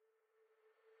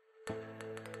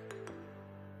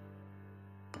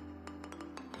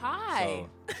Hi. So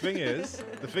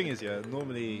the thing is, yeah.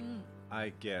 Normally,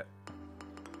 I get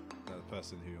the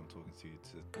person who I'm talking to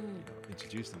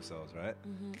introduce themselves, right?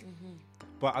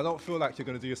 But I don't feel like you're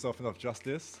gonna do yourself enough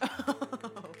justice.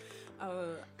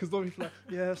 Because normally people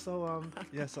are like,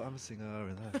 so I'm a singer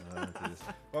and I do this.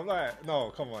 But I'm like,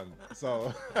 no, come on.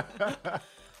 So,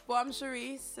 Well, I'm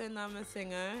Charisse and I'm a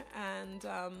singer,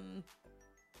 and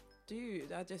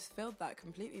dude, I just filled that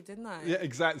completely, didn't I? yeah,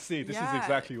 exactly. See, this is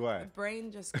exactly why. The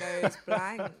brain just goes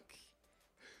blank.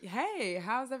 Hey,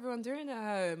 how's everyone doing at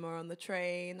home or on the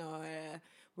train or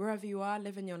wherever you are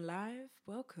living your life?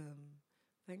 Welcome.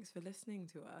 Thanks for listening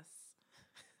to us.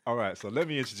 All right, so let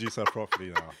me introduce her properly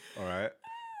now. All right,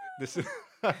 this is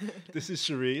this is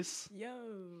Charisse.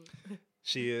 Yo.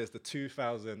 She is the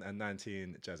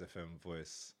 2019 Jazz FM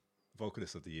Voice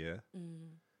Vocalist of the Year.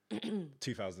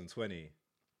 2020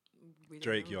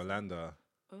 Drake Yolanda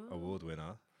Award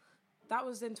winner. That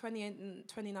was in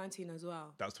 2019 as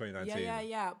well. That was 2019.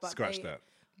 Yeah. Scratch that.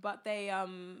 But they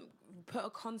put a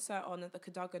concert on at the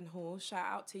Cadogan Hall. Shout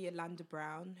out to Yolanda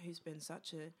Brown, who's been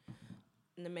such an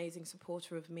amazing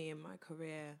supporter of me in my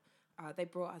career. They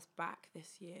brought us back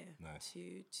this year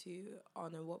to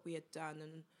honour what we had done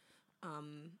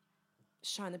and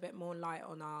shine a bit more light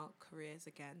on our careers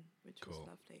again, which was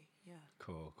lovely. Yeah.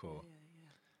 Cool. Yeah.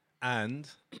 And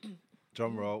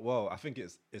drum roll. Well, I think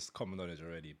it's common knowledge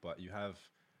already, but you have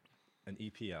an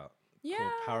EP out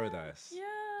called Paradise. Yeah.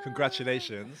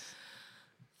 Congratulations.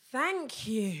 Thank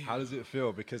you. How does it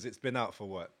feel? Because it's been out for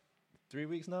what? 3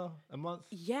 weeks now? A month?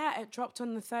 Yeah, it dropped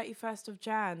on the 31st of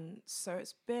Jan. So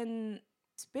it's been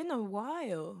a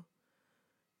while.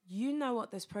 You know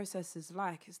what this process is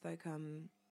like. It's like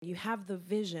you have the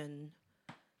vision,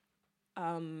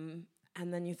 and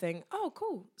then you think, oh,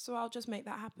 cool. So I'll just make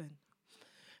that happen.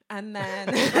 And then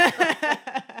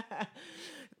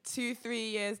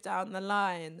 2-3 years down the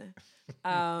line,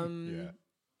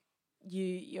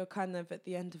 you're kind of at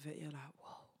the end of it. You're like,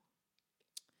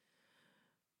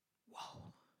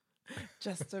 whoa.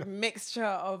 Just a mixture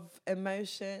of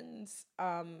emotions,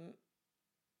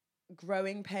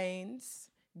 growing pains,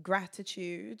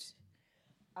 gratitude,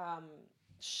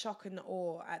 shock and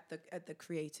awe at the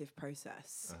creative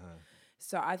process.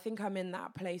 So I think I'm in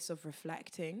that place of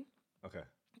reflecting. Okay.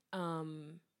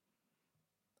 I'm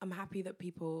happy that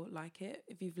people like it.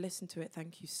 If you've listened to it,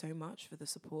 thank you so much for the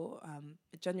support.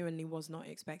 It genuinely was not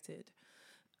expected.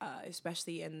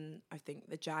 Especially in, I think,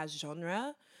 the jazz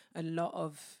genre, a lot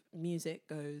of music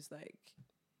goes like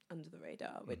under the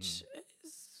radar, which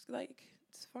is like,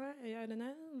 it's fine. I don't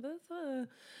know.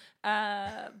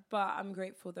 But I'm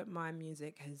grateful that my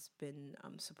music has been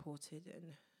supported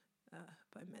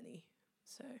by many.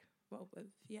 So,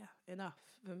 enough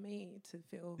for me to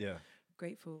feel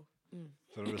grateful.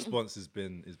 So the response has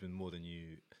been more than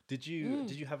you. Did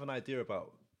you have an idea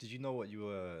about? Did you know what you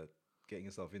were getting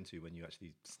yourself into when you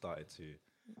actually started to,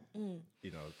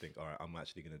 think, all right, I'm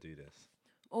actually going to do this?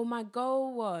 Well, my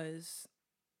goal was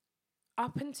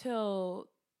up until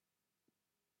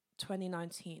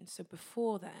 2019. So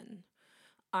before then,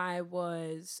 I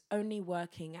was only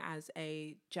working as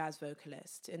a jazz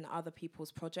vocalist in other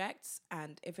people's projects.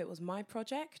 And if it was my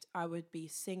project, I would be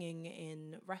singing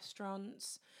in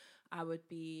restaurants. I would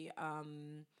be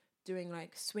doing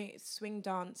like swing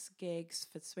dance gigs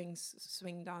for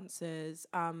swing dancers.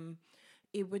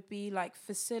 It would be like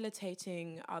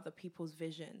facilitating other people's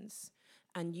visions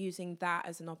and using that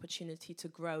as an opportunity to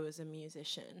grow as a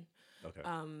musician. Okay.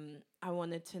 I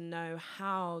wanted to know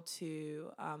how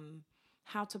to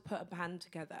put a band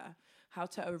together, how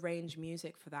to arrange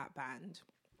music for that band.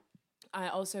 I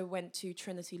also went to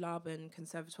Trinity Laban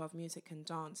Conservatoire of Music and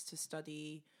Dance to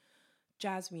study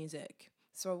jazz music.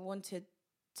 So I wanted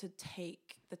to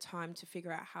take the time to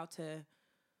figure out how to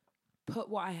put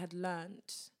what I had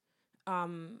learnt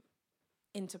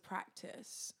into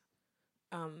practice.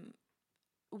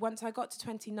 Once I got to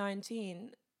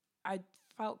 2019, I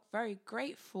felt very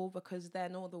grateful because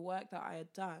then all the work that I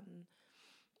had done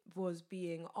was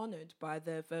being honoured by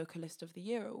the Vocalist of the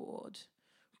Year award.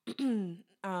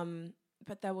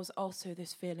 But there was also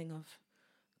this feeling of,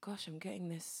 gosh, I'm getting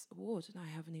this award and I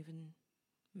haven't even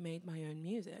made my own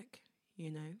music,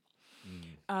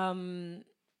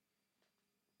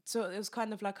 So it was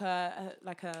kind of like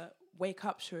a wake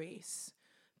up, Charisse.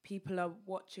 People are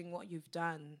watching what you've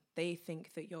done. They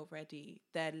think that you're ready.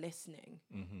 They're listening.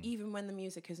 Even when the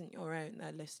music isn't your own,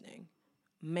 they're listening.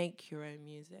 Make your own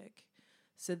music.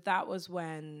 So that was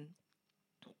when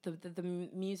the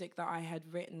music that I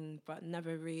had written but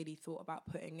never really thought about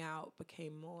putting out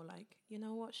became more like, you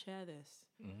know what, share this.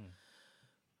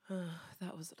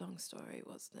 was a long story,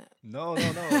 wasn't it? No.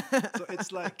 So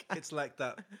it's like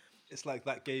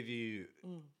that gave you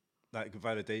like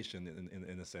validation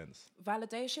in a sense.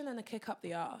 Validation and a kick up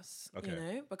the ass, Okay. you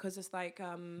know, because it's like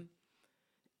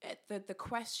the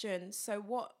question.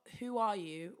 So who are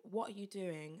you? What are you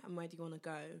doing? And where do you want to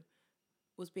go?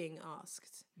 Was being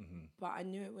asked, but I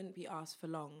knew it wouldn't be asked for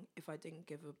long if I didn't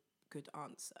give a good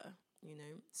answer. You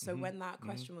know, so when that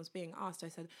question was being asked, I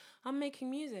said, "I'm making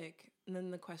music," and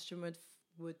then the question would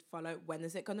follow, "When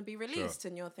is it going to be released?" Sure.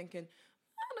 And you're thinking,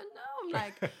 I don't know. I'm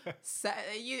like,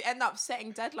 you end up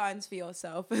setting deadlines for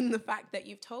yourself, and the fact that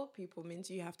you've told people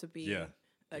means you have to be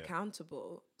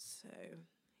accountable. So,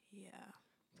 yeah.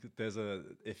 There's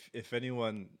if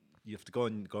anyone, you have to go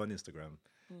on Instagram,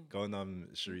 go on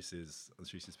Sharice's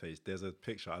page. There's a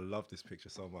picture. I love this picture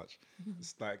so much.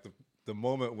 It's like the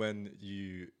moment when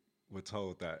you were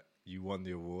told that you won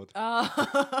the award.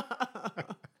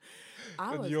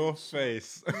 And your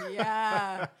face.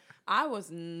 Yeah. I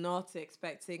was not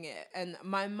expecting it. And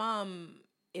my mum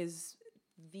she's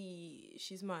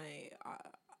my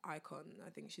icon. I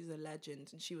think she's a legend,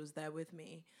 and she was there with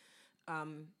me.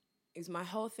 Is my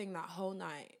whole thing that whole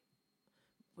night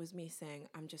was me saying,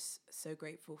 I'm just so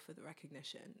grateful for the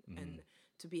recognition and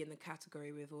to be in the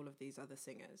category with all of these other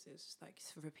singers. It's just like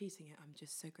repeating it. I'm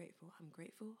just so grateful. I'm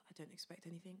grateful. I don't expect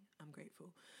anything. I'm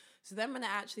grateful. So then when it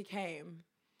actually came,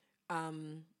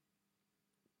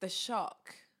 the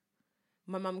shock,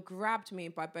 my mum grabbed me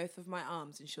by both of my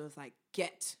arms and she was like,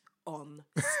 get on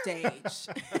stage.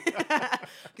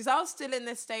 Because I was still in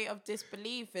this state of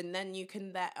disbelief, and then you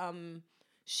can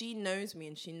she knows me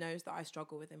and she knows that I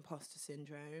struggle with imposter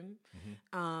syndrome,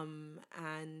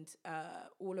 and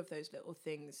all of those little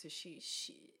things. So she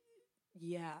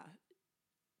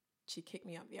kicked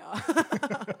me up the arse.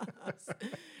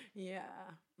 Yeah.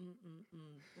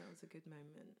 That was a good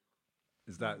moment.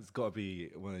 It's got to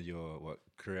be one of your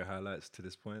career highlights to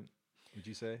this point, would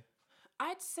you say?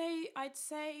 I'd say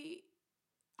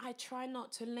I try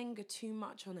not to linger too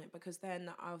much on it, because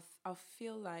then I'll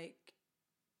feel like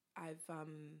I've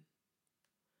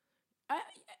I'd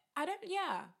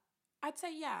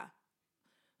say yeah.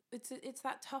 It's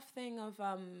that tough thing of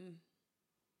I'm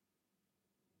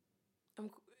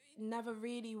never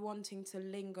really wanting to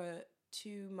linger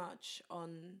too much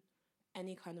on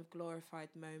any kind of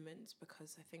glorified moments,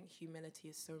 because I think humility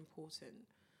is so important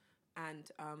and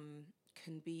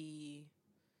can be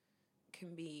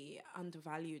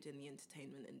undervalued in the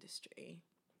entertainment industry.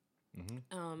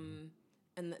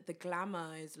 And the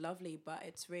glamour is lovely, but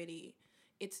it's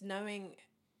knowing,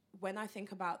 when I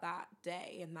think about that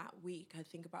day and that week, I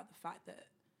think about the fact that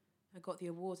I got the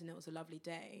award and it was a lovely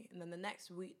day. And then the next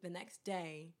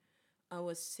day, I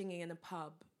was singing in a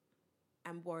pub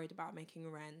and worried about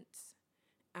making rent.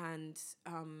 And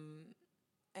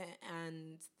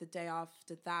the day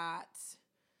after that,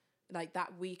 like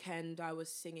that weekend, I was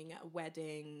singing at a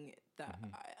wedding that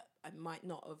I might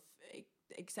not have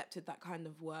accepted that kind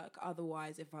of work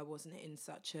otherwise if I wasn't in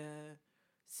such a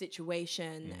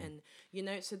situation. And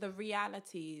so the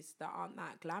realities that aren't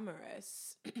that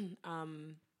glamorous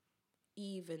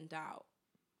evened out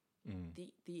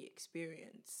the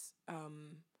experience,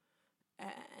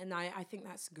 and I think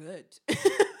that's good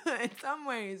in some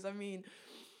ways. I mean,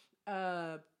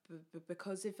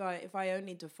 because if I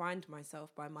only defined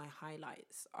myself by my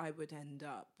highlights, I would end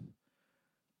up,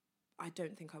 I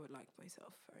don't think I would like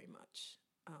myself very much.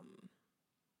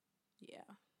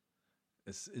 Yeah.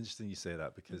 It's interesting you say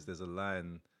that, because there's a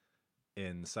line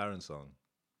in Siren Song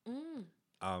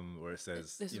where it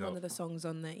says... This is one of the songs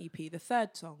on the EP, the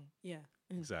third song. Yeah.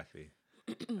 Exactly.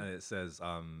 And it says,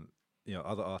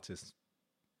 other artists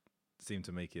seem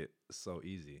to make it so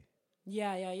easy.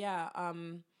 Yeah.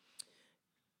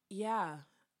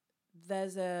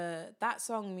 There's that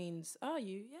song means,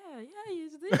 you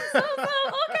do so,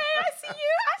 okay, I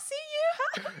see you.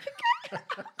 Okay.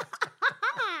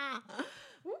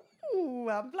 Ooh,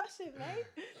 I'm blushing, mate.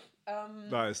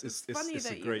 No, it's a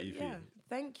great EP. Yeah,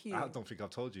 thank you. I don't think I've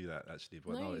told you that actually,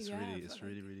 but no, it's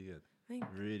really good.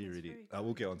 Really. I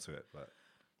will get onto it, but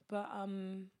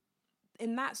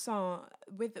in that song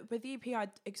with the EP, I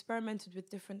experimented with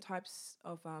different types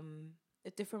of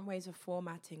different ways of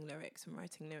formatting lyrics and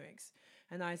writing lyrics.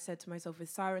 And I said to myself, with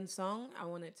Siren Song, I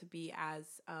want it to be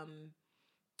as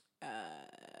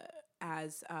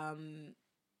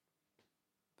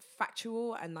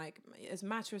factual and like as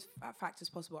matter of fact as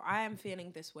possible. I am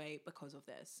feeling this way because of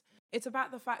this. It's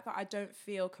about the fact that I don't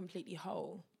feel completely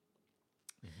whole.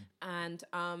 And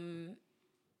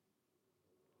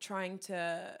trying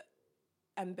to,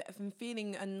 and I'm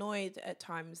feeling annoyed at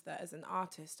times that as an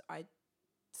artist, I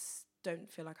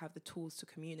don't feel like I have the tools to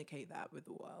communicate that with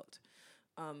the world.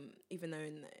 Even though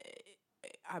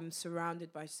I'm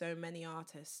surrounded by so many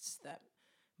artists that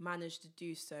manage to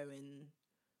do so in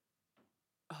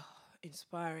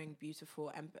inspiring,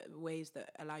 beautiful ways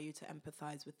that allow you to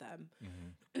empathize with them.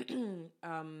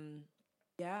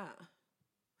 Yeah.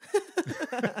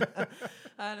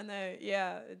 I don't know.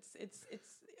 Yeah, it's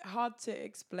hard to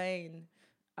explain.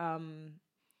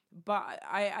 But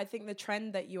I think the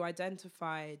trend that you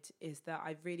identified is that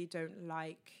I really don't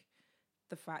like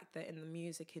the fact that in the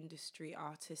music industry,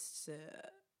 artists are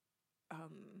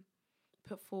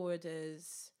put forward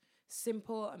as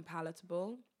simple and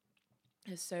palatable.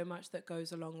 There's so much that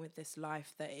goes along with this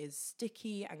life that is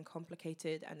sticky and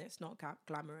complicated, and it's not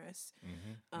glamorous.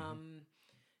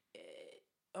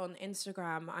 On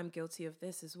Instagram, I'm guilty of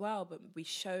this as well, but we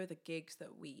show the gigs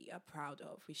that we are proud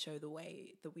of. We show the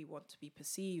way that we want to be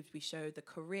perceived. We show the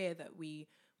career that we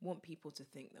want people to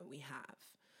think that we have.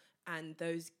 And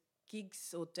those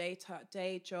gigs or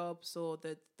day jobs or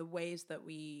the ways that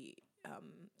we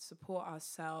support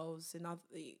ourselves in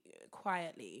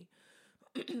quietly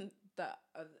that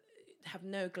have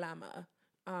no glamour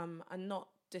are not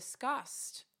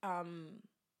discussed.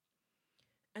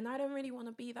 And I don't really want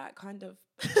to be that kind of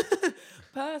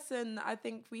person. I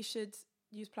think we should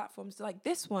use platforms like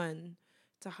this one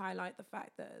to highlight the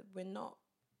fact that we're not,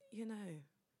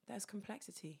 there's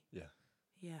complexity. Yeah.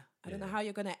 Yeah. I don't know how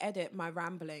you're going to edit my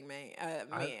rambling, mate.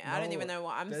 I don't even know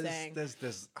what I'm saying.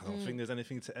 I don't think there's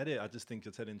anything to edit. I just think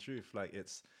you're telling truth. Like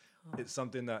it's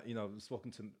something that, I've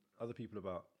spoken to other people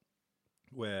about,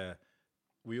 where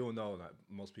we all know that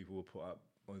most people will put up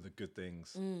only the good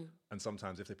things, and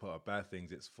sometimes if they put up bad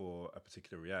things, it's for a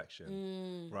particular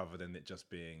reaction rather than it just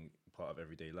being part of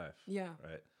everyday life. Yeah.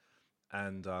 Right.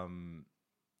 And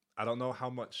I don't know how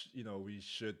much we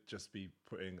should just be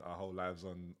putting our whole lives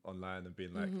online and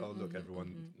being like, oh look,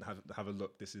 everyone have a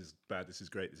look. This is bad. This is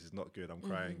great. This is not good. I'm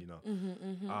crying.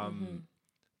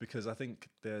 Because I think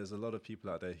there's a lot of people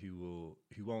out there who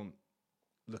won't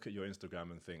look at your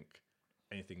Instagram and think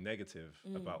anything negative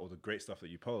about all the great stuff that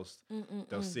you post.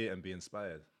 They'll see it and be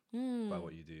inspired by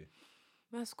what you do.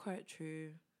 That's quite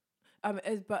true.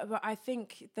 But I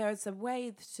think there's a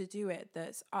way to do it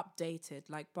that's updated,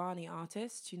 like Barney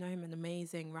Artist. You know him, an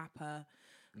amazing rapper.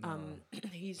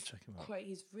 He's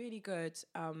really good.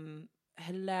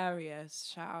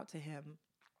 Hilarious. Shout out to him.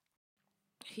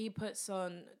 He puts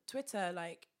on Twitter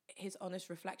like his honest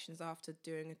reflections after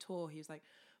doing a tour. He was like,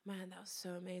 man, that was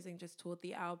so amazing. Just toured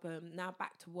the album. Now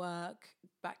back to work,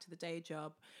 back to the day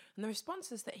job. And the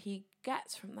responses that he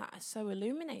gets from that are so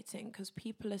illuminating, because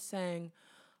people are saying,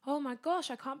 oh my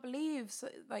gosh, I can't believe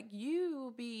you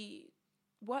will be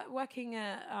working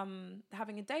at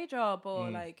having a day job,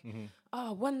 or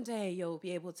oh, one day you'll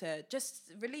be able to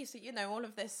just release it, all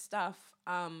of this stuff.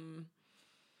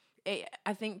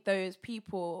 I think those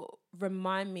people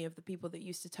remind me of the people that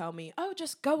used to tell me, oh,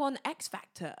 just go on X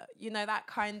Factor. That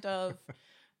kind of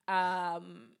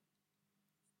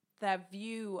their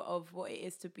view of what it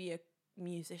is to be a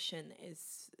musician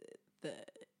is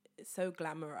so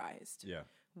glamorized,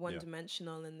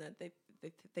 one-dimensional, and that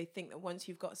they think that once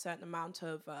you've got a certain amount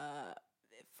of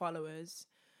followers,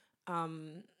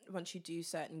 once you do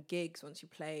certain gigs, once you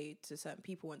play to certain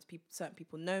people, once certain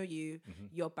people know you,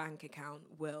 your bank account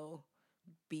will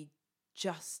be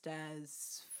just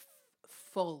as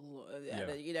full.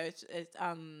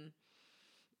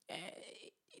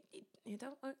 It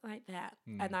don't look like that.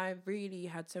 And I really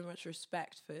had so much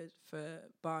respect for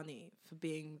Barney for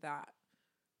being that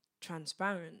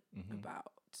transparent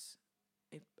about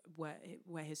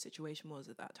where his situation was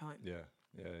at that time. Yeah.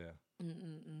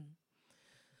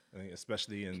 I think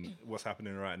especially in what's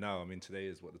happening right now. I mean, today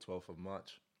is the 12th of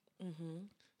March.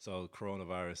 So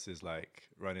coronavirus is like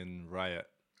running riot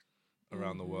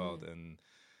around the world. And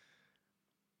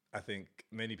I think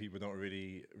many people don't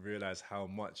really realize how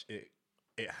much it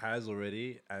has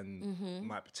already and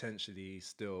might potentially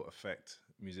still affect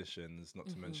musicians, not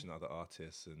to mention other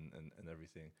artists and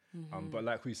everything. But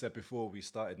like we said before we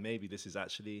started, maybe this is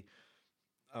actually...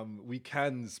 we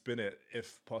can spin it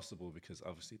if possible, because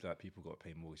obviously like people got to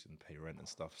pay mortgage and pay rent and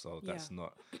stuff, so that's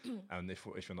not and if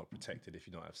you're not protected, if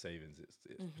you don't have savings, it's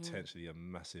potentially a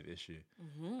massive issue.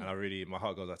 And my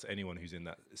heart goes out to anyone who's in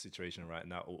that situation right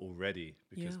now already,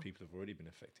 because people have already been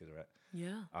affected, right?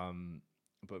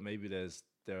 But maybe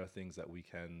there are things that we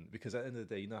can, because at the end of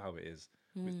the day, you know how it is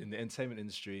in the entertainment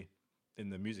industry, in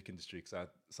the music industry, because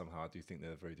I do think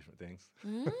they're very different things.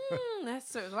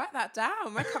 Let's write that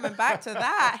down. We're coming back to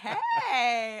that.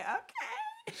 Hey,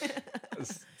 okay.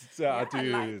 So I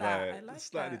do like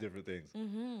slightly different things.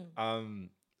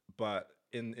 But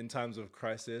in times of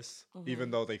crisis,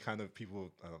 even though they kind of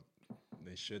people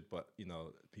they should, but you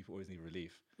know, people always need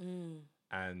relief,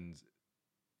 and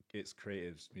it's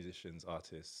creatives, musicians,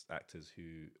 artists, actors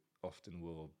who often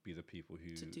will be the people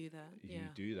who do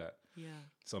that. do that. Yeah.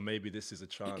 So maybe this is a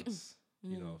chance,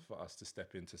 you know, for us to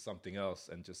step into something else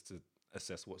and just to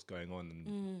assess what's going on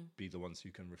and be the ones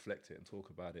who can reflect it and talk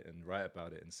about it and write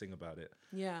about it and sing about it.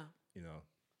 Yeah. You know,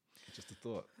 just a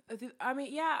thought. I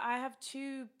mean, yeah, I have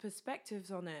two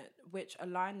perspectives on it, which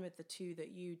align with the two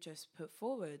that you just put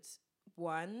forward.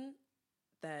 One,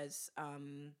 there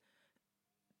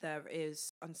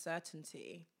is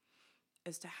uncertainty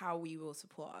as to how we will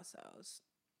support ourselves.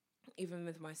 Even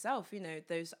with myself, you know,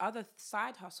 those other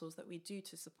side hustles that we do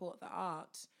to support the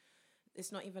art,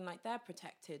 it's not even like they're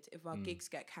protected if our gigs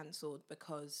get cancelled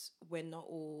because we're not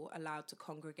all allowed to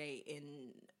congregate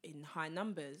in high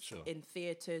numbers in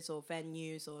theatres or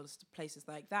venues or places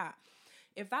like that.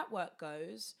 If that work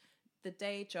goes, the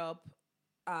day job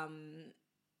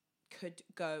could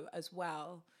go as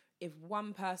well if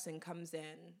one person comes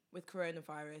in with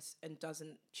coronavirus and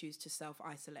doesn't choose to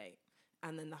self-isolate,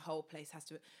 and then the whole place has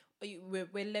to...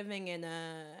 We're living in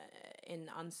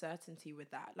uncertainty with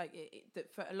that. Like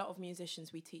for a lot of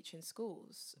musicians, we teach in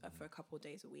schools for a couple of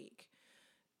days a week.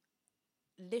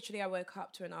 Literally, I woke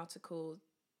up to an article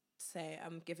say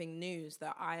giving news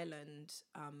that Ireland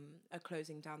are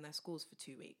closing down their schools for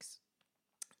 2 weeks.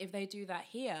 If they do that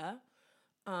here,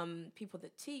 people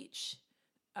that teach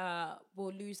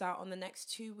will lose out on the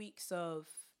next 2 weeks of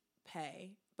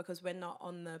pay, because we're not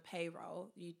on the payroll.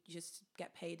 You just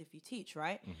get paid if you teach,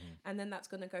 right? And then that's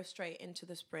going to go straight into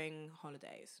the spring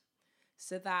holidays.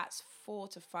 So that's 4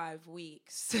 to 5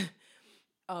 weeks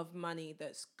of money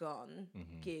that's gone,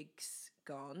 gigs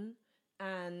gone.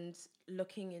 And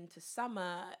looking into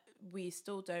summer, we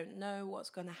still don't know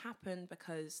what's going to happen,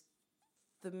 because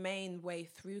the main way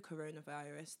through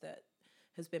coronavirus that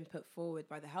has been put forward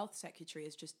by the health secretary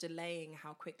is just delaying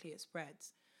how quickly it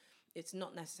spreads. It's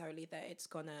not necessarily that it's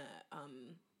gonna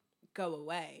go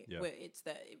away. Yeah. It's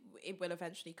that it will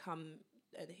eventually come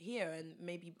here, and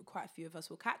maybe quite a few of us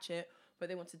will catch it, but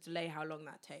they want to delay how long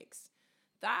that takes.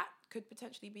 That could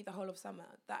potentially be the whole of summer.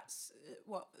 That's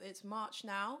it's March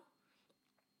now.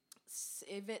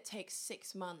 If it takes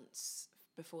 6 months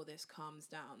before this calms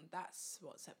down, that's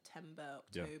September,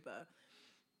 October.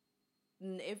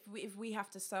 Yeah. If we have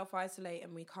to self-isolate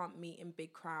and we can't meet in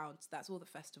big crowds, that's all the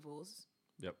festivals.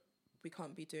 Yep. We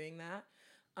can't be doing that.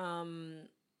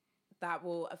 That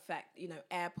will affect, you know,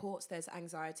 airports. There's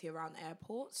anxiety around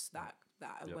airports that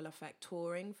will affect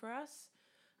touring for us.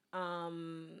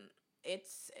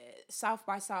 It's South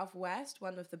by Southwest,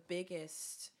 one of the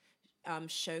biggest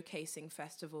showcasing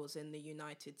festivals in the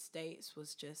United States,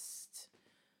 was just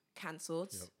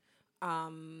cancelled.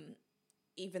 Yep.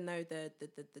 Even though the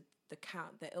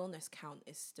illness count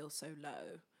is still so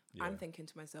low. Yeah. I'm thinking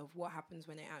to myself, what happens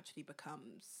when it actually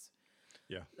becomes...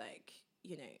 Like,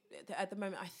 you know, at the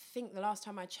moment, I think the last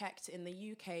time I checked in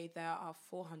the UK, there are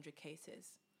 400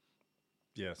 cases.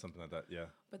 Yeah, something like that, yeah.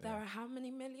 But there are how many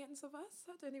millions of us?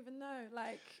 I don't even know.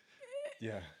 Like...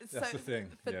 Yeah, that's the thing.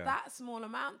 For that small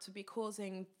amount to be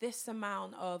causing this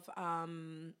amount of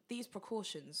these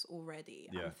precautions already,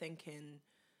 I'm thinking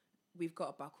we've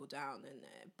got to buckle down.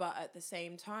 But at the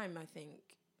same time, I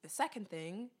think the second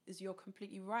thing is you're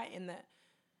completely right in that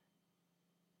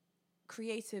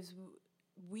creatives...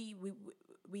 We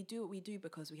do what we do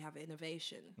because we have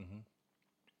innovation.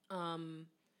 And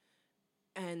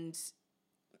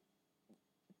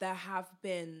there have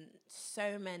been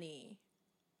so many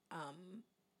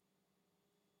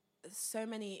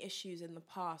issues in the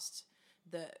past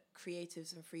that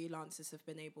creatives and freelancers have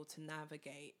been able to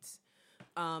navigate.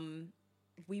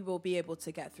 We will be able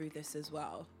to get through this as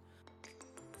well.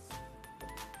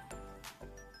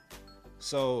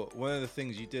 So one of the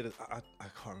things you did, I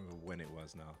can't remember when it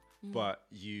was now, but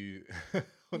you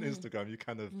on Instagram you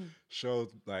kind of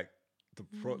showed like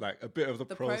like a bit of the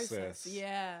process.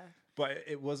 Yeah. But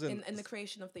it wasn't in the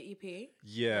creation of the EP.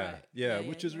 Right.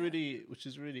 Which is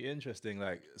really interesting.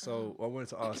 Like, so what I wanted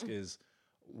to ask is,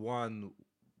 one,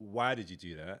 why did you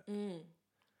do that?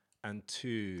 And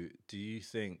two, do you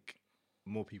think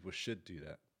more people should do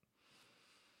that?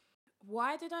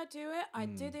 Why did I do it? I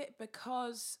did it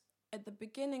because at the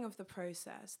beginning of the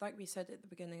process, like we said at the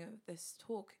beginning of this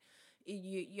talk,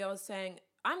 you're saying,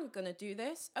 I'm going to do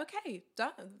this. Okay,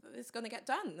 done. It's going to get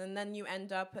done. And then you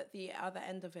end up at the other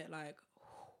end of it like,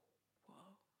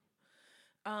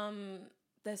 whoa.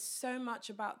 There's so much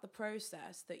about the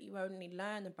process that you only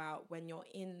learn about when you're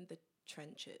in the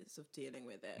trenches of dealing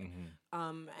with it.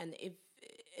 And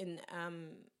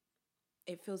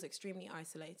it feels extremely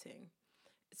isolating.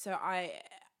 so I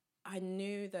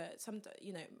knew that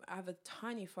I have a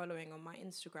tiny following on my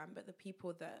Instagram, but the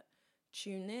people that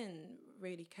tune in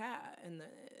really care, and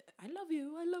I love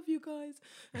you guys,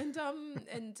 and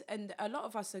and a lot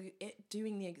of us are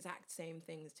doing the exact same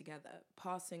things together,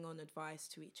 passing on advice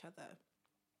to each other.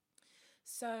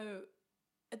 So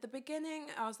at the beginning,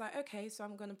 I was like, okay, so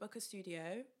I'm going to book a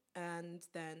studio, and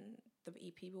then the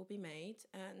EP will be made,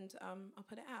 and I'll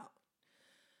put it out.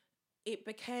 It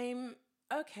became,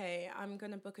 okay, I'm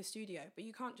going to book a studio, but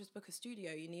you can't just book a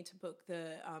studio. You need to book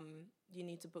the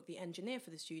engineer for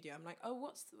the studio. I'm like,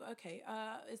 oh,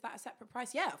 is that a separate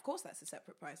price? Yeah, of course that's a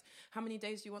separate price. How many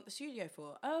days do you want the studio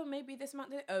for? Oh, maybe this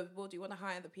amount. Oh, well, do you want to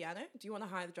hire the piano? Do you want to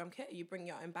hire the drum kit? You bring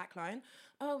your own backline.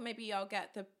 Oh, maybe I'll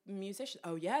get the musician.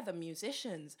 Oh yeah, the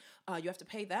musicians. You have to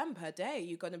pay them per day.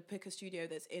 You're going to pick a studio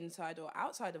that's inside or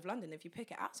outside of London. If you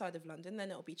pick it outside of London, then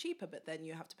it'll be cheaper, but then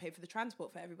you have to pay for the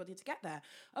transport for everybody to get there.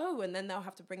 Oh, and then they'll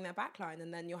have to bring their backline,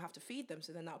 and then you'll have to feed them,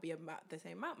 so then that'll be the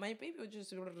same amount. Maybe we'll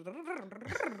just...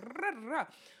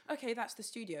 Okay, that's the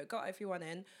studio. Got everyone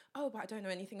in. Oh, but I don't know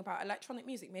anything about electronic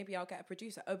music. Maybe I'll get a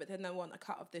producer. Oh, but then they'll want a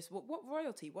cut of this. What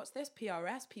royalty? What's this?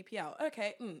 PRS? PPL?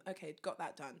 Okay, got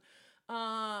that done.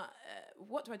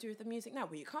 What do I do with the music now?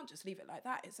 Well, you can't just leave it like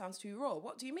that. It sounds too raw.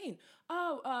 What do you mean?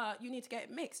 Oh, you need to get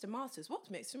it mixed and mastered. What's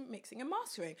mixing and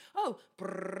mastering? Oh,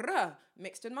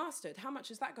 mixed and mastered. How much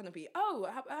is that going to be? Oh,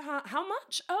 how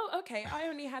much? Oh, okay. I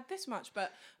only had this much,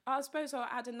 but I suppose I'll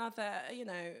add another,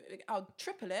 I'll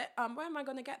triple it. Where am I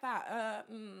going to get that?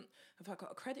 Have I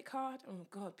got a credit card? Oh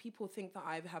God, people think that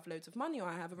I have loads of money or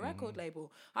I have a record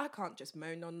label. I can't just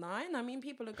moan online. I mean,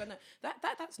 people are gonna,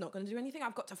 that's not gonna do anything.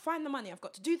 I've got to find the money. I've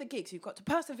got to do the gigs. You've got to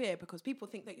persevere because people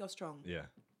think that you're strong. Yeah.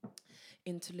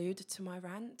 Interlude to my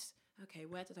rant. Okay,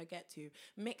 where did I get to?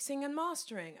 Mixing and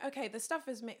mastering. Okay, the stuff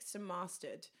is mixed and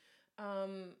mastered.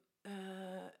 Artwork.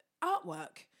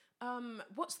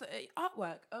 What's the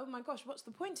artwork? Oh my gosh, what's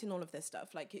the point in all of this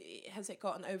stuff? Like, has it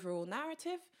got an overall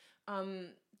narrative?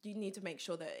 You need to make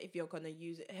sure that if you're going to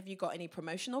use it, have you got any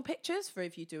promotional pictures for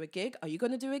if you do a gig? Are you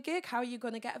going to do a gig? How are you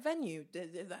going to get a venue?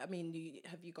 I mean,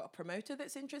 have you got a promoter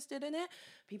that's interested in it?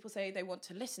 People say they want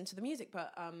to listen to the music,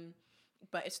 but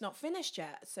it's not finished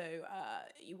yet. So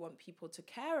you want people to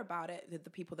care about it,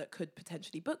 the people that could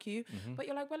potentially book you. But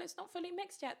you're like, well, it's not fully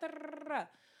mixed yet.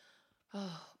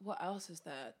 Oh, what else is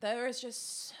there? There is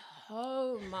just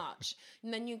so much.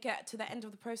 And then you get to the end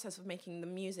of the process of making the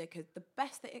music the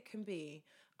best that it can be,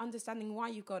 understanding why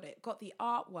you got it, got the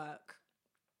artwork.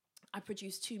 I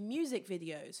produced 2 music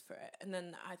videos for it. And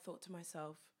then I thought to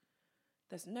myself,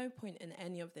 there's no point in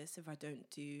any of this if I don't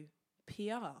do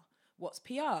PR. What's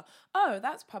PR? Oh,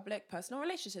 that's public personal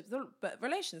relationships, but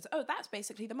relations. Oh, that's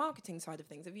basically the marketing side of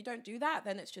things. If you don't do that,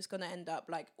 then it's just going to end up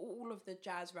like all of the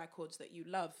jazz records that you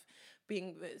love,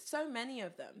 being so many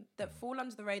of them that fall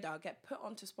under the radar, get put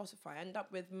onto Spotify, end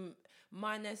up with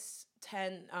minus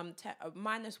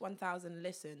 1,000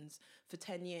 listens for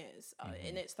 10 years.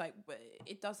 And it's like,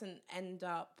 it doesn't end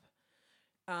up...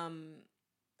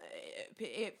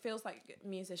 it feels like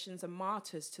musicians are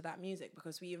martyrs to that music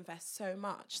because we invest so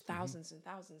much, thousands and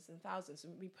thousands and thousands,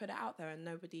 and we put it out there and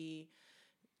nobody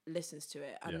listens to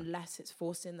it unless it's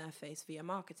forced in their face via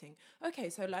marketing. Okay,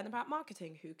 so learn about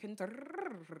marketing. Who can...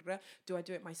 Do I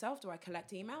do it myself? Do I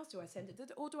collect emails? Do I send it?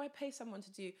 Or do I pay someone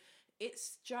to do...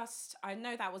 It's just... I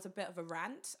know that was a bit of a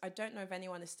rant. I don't know if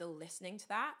anyone is still listening to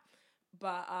that.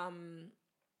 But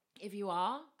if you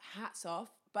are, hats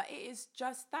off. But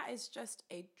that is just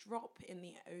a drop in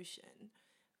the ocean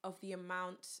of the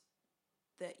amount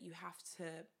that you have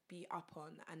to be up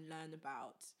on and learn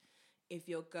about if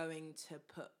you're going to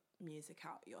put music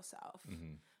out yourself.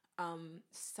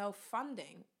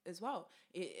 Self-funding as well.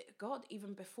 God,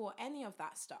 even before any of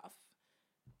that stuff,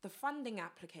 the funding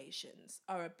applications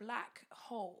are a black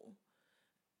hole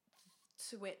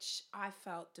to which I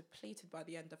felt depleted by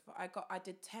the end of it. I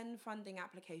did 10 funding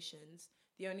applications.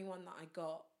 The only one that I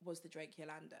got was the Drake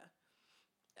Yolanda.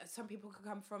 Some people could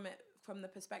come from it from the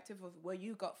perspective of where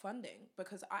you got funding,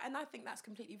 I think that's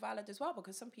completely valid as well,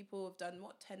 because some people have done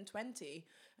 10, 20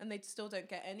 and they still don't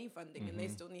get any funding and they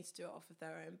still need to do it off of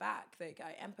their own back.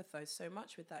 I empathize so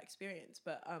much with that experience,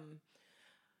 but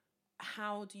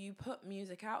how do you put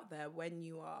music out there when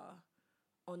you are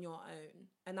on your own?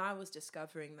 And I was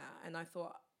discovering that, and I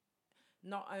thought,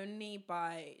 not only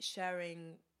by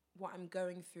sharing what I'm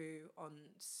going through on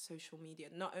social media,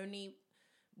 not only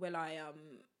will I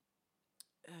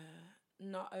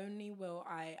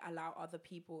allow other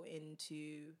people in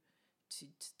to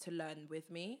learn with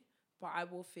me, but I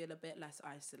will feel a bit less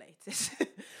isolated.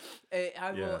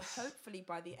 Will hopefully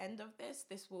by the end of this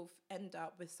will end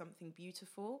up with something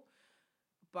beautiful.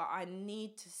 but I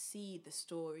need to see the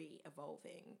story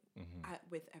evolving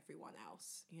with everyone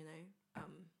else, you know.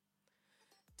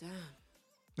 Damn.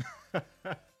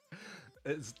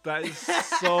 That is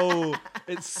so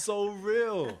it's so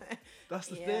real. That's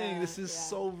the thing. This is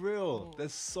so real.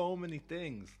 There's so many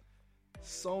things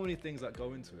that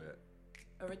go into it.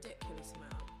 A ridiculous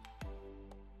amount.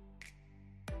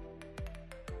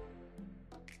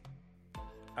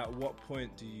 At what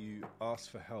point do you ask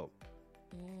for help?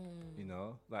 You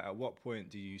know, like at what point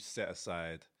do you set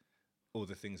aside all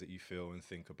the things that you feel and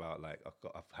think about, like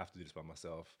I have to do this by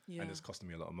myself, and it's costing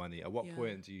me a lot of money? At what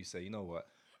point do you say, you know what?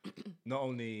 Not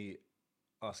only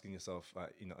asking yourself,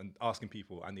 you know, and asking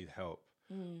people, I need help,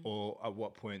 or at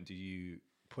what point do you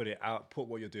put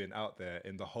what you're doing out there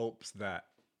in the hopes that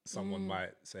someone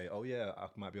might say, oh yeah, I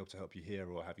might be able to help you here,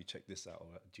 or have you checked this out,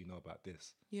 or do you know about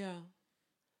this? Yeah.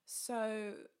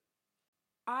 So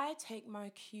I take my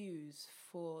cues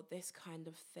for this kind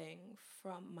of thing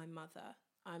from my mother.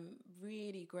 I'm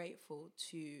really grateful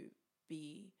to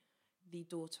be the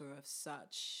daughter of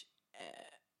such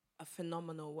a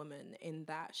phenomenal woman, in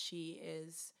that she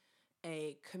is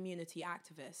a community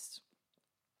activist.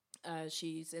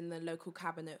 She's in the local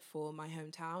cabinet for my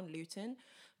hometown, Luton,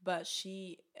 but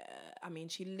she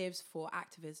lives for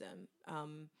activism,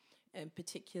 and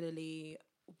particularly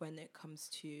when it comes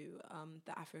to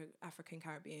the African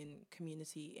Caribbean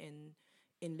community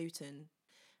in Luton.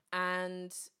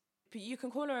 And you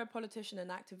can call her a politician, an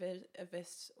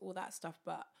activist, all that stuff,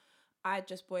 but I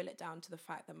just boil it down to the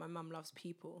fact that my mum loves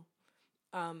people,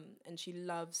 and she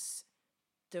loves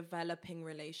developing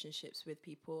relationships with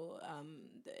people,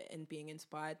 and being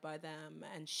inspired by them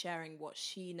and sharing what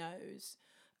she knows.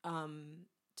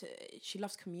 She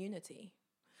loves community.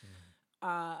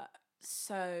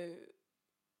 So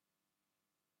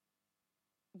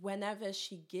whenever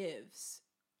she gives,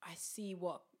 I see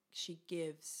what she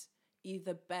gives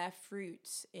either bear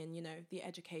fruit in, you know, the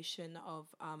education of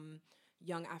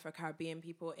young Afro-Caribbean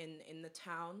people in the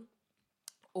town,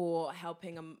 or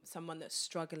helping someone that's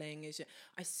struggling.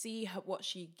 I see what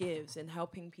she gives in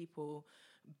helping people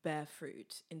bear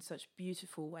fruit in such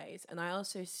beautiful ways. And I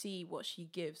also see what she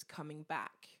gives coming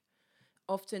back,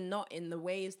 often not in the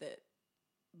ways that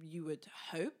you would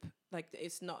hope. Like,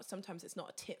 sometimes it's not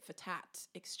a tit for tat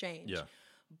exchange,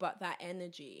 but that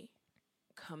energy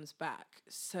comes back.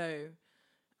 So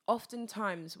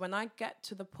oftentimes when I get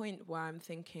to the point where I'm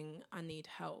thinking I need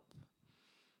help,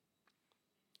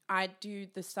 I do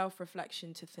the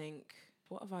self-reflection to think,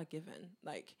 what have I given?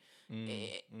 Like,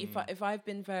 if I've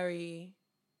been very,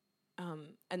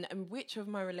 and which of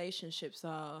my relationships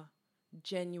are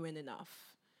genuine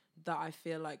enough that I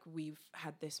feel like we've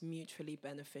had this mutually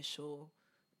beneficial,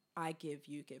 I give,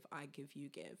 you give, I give, you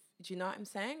give. Do you know what I'm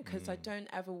saying? Because I don't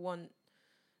ever want,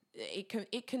 you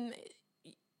can,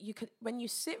 when you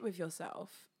sit with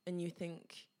yourself and you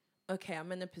think, okay,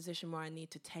 I'm in a position where I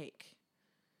need to take,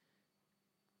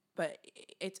 but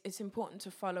it's important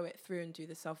to follow it through and do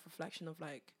the self-reflection of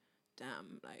like,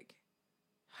 damn, like,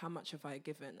 how much have I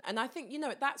given? And I think, you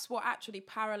know, that's what actually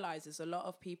paralyzes a lot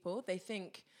of people. They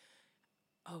think,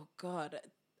 oh God,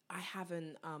 I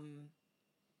haven't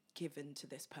given to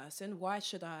this person. Why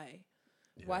should I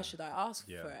ask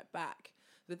for it back?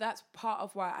 But that's part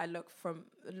of why I look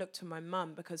to my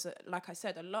mum, because like I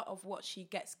said, a lot of what she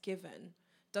gets given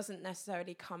doesn't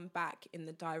necessarily come back in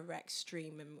the direct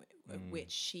stream in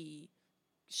which she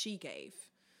gave.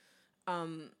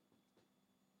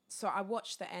 So I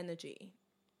watch the energy.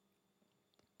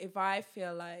 If I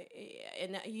feel like,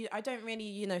 I don't really,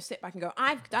 you know, sit back and go,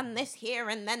 I've done this here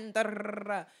and then,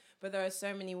 but there are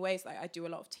so many ways. Like, I do a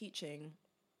lot of teaching.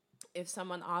 If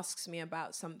someone asks me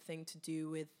about something to do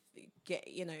with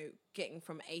getting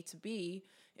from A to B,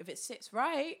 if it sits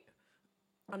right,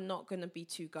 I'm not going to be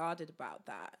too guarded about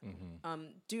that.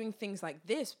 Doing things like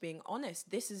this, being honest,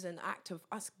 this is an act of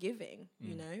us giving,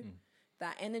 you know.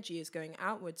 That energy is going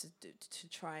outwards to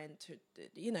try and to,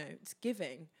 you know, it's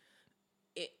giving.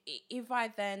 If I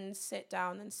then sit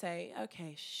down and say,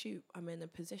 okay, shoot, I'm in a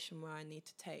position where I need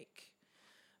to take,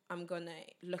 I'm going to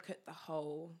look at the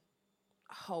whole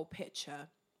picture.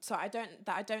 So I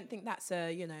don't think that's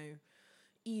a, you know,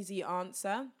 easy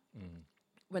answer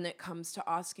when it comes to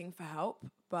asking for help.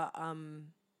 But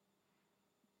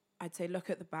I'd say look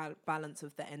at the balance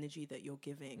of the energy that you're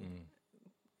giving.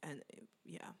 And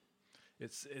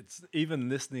It's even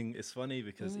listening. It's funny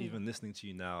because even listening to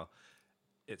you now,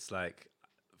 it's like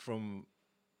from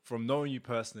knowing you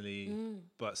personally,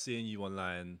 but seeing you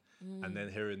online, and then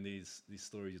hearing these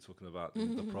stories you're talking about,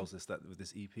 the process that with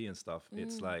this EP and stuff.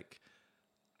 It's like,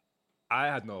 I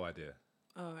had no idea.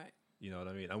 All right. You know what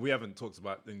I mean? And we haven't talked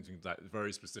about anything like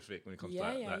very specific when it comes to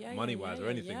like money wise or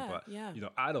anything. But you know,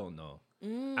 I don't know,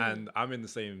 and I'm in the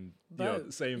same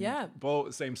same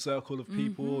boat, same circle of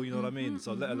people. You know what I mean?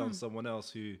 So let alone someone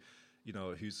else who, you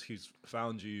know, who's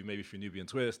found you maybe through Nubian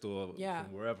Twist or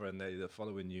from wherever, and they're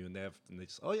following you, and they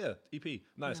just EP,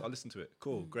 nice, I'll listen to it,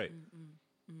 cool, great.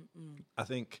 I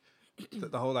think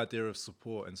that the whole idea of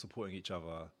support and supporting each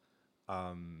other,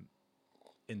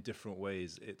 in different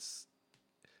ways, it's.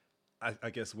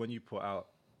 I guess when you put out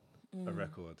a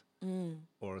record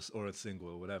or a single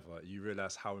or whatever, you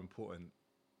realize how important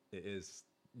it is.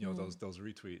 You know, those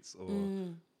retweets or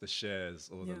the shares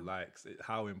or the likes.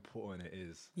 How important it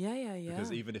is. Yeah.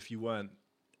 Because even if you weren't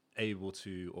able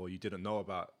to, or you didn't know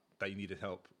about that, you needed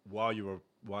help while you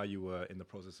were in the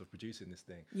process of producing this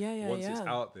thing. Once it's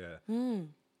out there.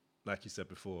 Like you said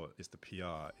before, it's the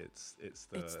PR, it's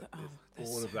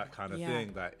all of that kind of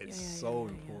thing. That it's so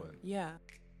important. Yeah.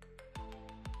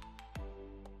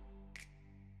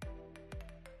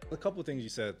 A couple of things you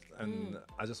said, and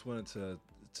I just wanted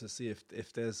to see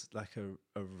if there's like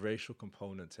a racial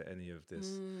component to any of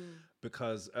this,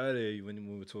 because earlier when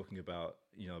we were talking about,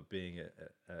 you know, being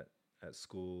at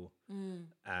school,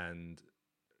 and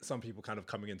some people kind of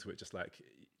coming into it just like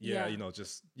you know,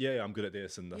 just I'm good at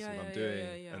this and that's what I'm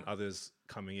doing, and others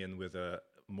coming in with a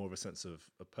more of a sense of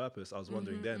a purpose. I was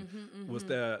wondering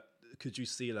could you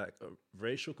see like a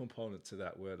racial component to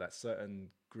that, where like certain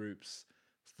groups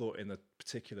thought in a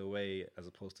particular way as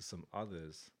opposed to some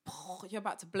others? Oh, you're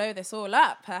about to blow this all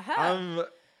up. I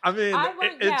mean,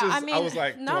 I was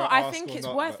like, no, I think it's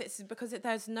worth it because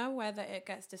there's nowhere that it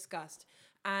gets discussed.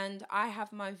 And I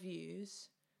have my views.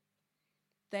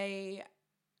 There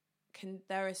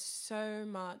is so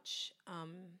much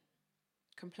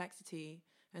complexity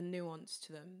and nuance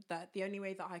to them that the only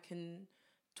way that I can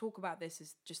talk about this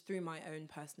is just through my own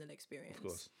personal experience. Of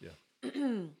course, yeah.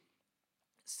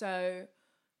 So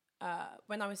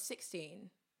when I was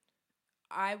 16,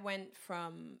 I went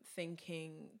from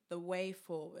thinking the way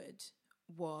forward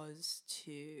was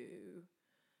to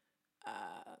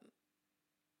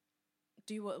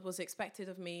do what was expected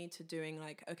of me, to doing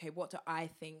like, okay, what do I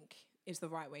think is the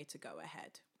right way to go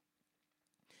ahead?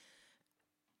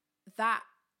 That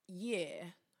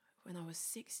year, when I was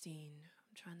 16,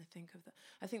 I'm trying to think of that.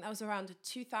 I think that was around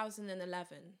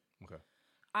 2011. Okay.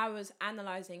 I was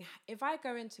analysing, if I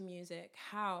go into music,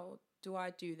 how do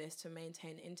I do this to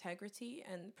maintain integrity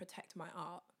and protect my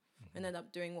art and end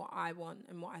up doing what I want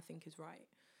and what I think is right?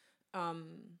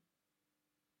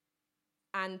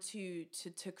 And to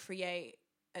create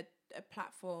a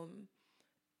platform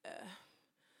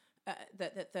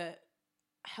that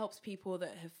helps people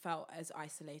that have felt as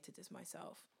isolated as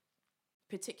myself,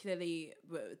 particularly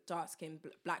dark-skinned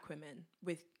black women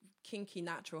with kinky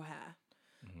natural hair.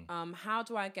 How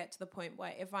do I get to the point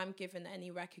where if I'm given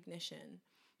any recognition,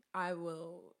 I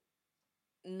will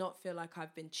not feel like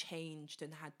I've been changed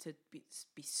and had to be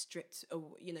stripped,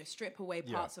 you know, strip away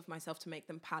parts of myself to make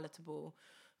them palatable,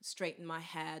 straighten my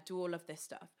hair, do all of this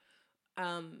stuff.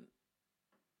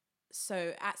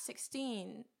 So at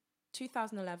 16,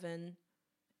 2011,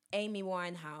 Amy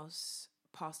Winehouse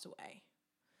passed away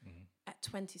at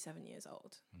 27 years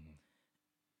old.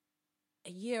 A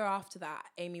year after that,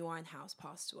 Amy Winehouse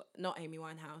passed away. Not Amy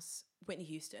Winehouse, Whitney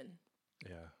Houston.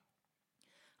 Yeah.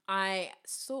 I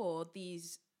saw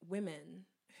these women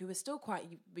who were still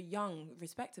quite young,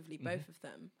 respectively, both of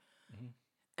them,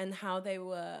 and how they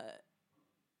were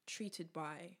treated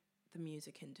by the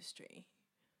music industry.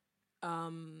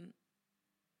 And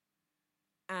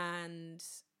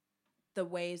the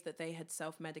ways that they had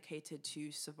self-medicated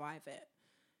to survive it.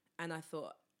 And I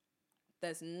thought,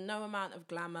 there's no amount of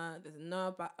glamour, there's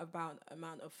no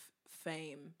amount of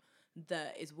fame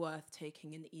that is worth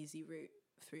taking an easy route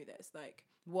through this. Like,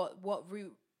 what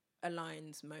route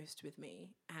aligns most with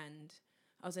me? And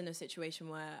I was in a situation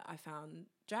where I found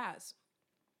jazz.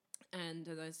 And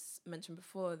as I mentioned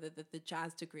before, the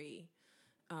jazz degree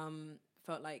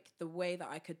felt like the way that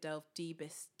I could delve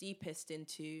deepest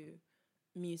into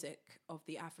music of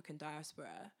the African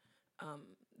diaspora,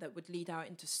 that would lead out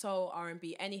into soul,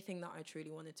 R&B, anything that I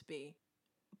truly wanted to be.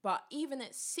 But even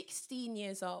at 16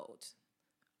 years old,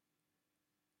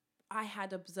 I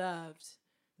had observed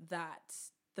that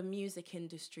the music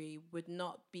industry would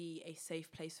not be a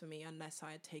safe place for me unless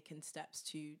I had taken steps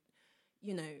to,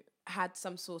 you know, had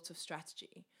some sort of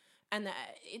strategy. And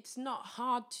it's not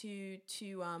hard to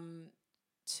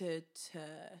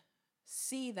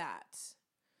see that,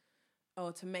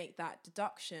 or to make that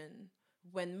deduction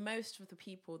when most of the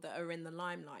people that are in the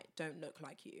limelight don't look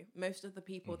like you. Most of the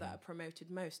people that are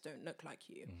promoted most don't look like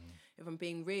you. If I'm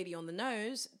being really on the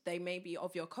nose, they may be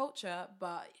of your culture,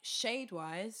 but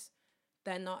shade-wise,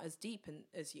 they're not as deep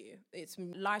as you. It's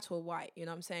light or white, you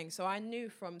know what I'm saying? So I knew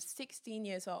from 16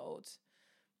 years old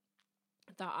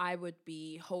that I would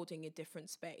be holding a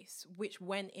different space, which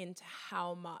went into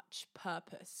how much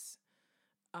purpose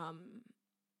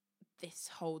this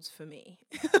holds for me.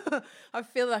 I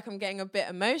feel like I'm getting a bit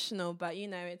emotional, but you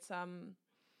know, it's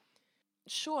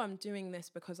sure, I'm doing this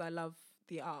because I love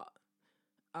the art.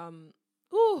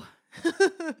 Ooh.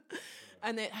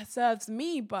 And it serves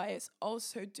me, but it's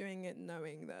also doing it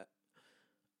knowing that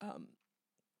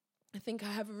I think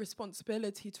I have a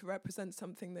responsibility to represent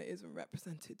something that isn't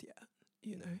represented yet,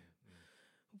 you know,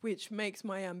 which makes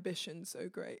my ambition so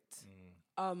great.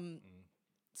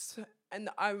 So, and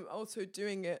I'm also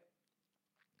doing it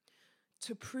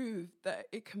to prove that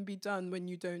it can be done when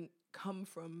you don't come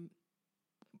from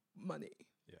money.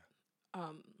 Yeah.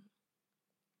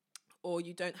 Or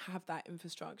you don't have that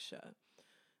infrastructure.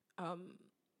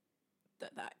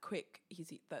 That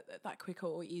quicker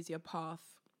or easier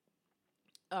path.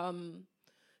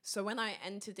 So when I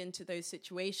entered into those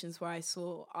situations where I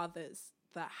saw others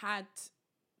that had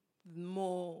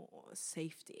more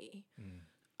safety,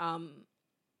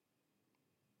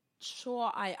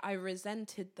 sure, I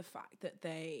resented the fact that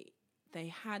they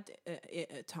had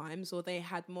it at times, or they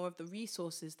had more of the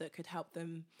resources that could help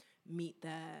them meet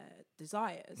their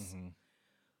desires.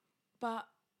 But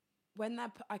when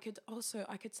I could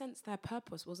sense their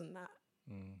purpose wasn't that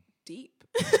deep.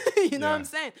 You know what I'm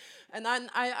saying? And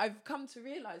I've come to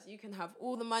realize you can have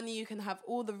all the money, you can have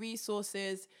all the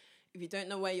resources. If you don't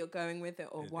know where you're going with it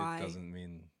or why, it doesn't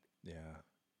mean,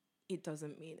 it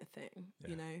doesn't mean a thing,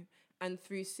 you know? And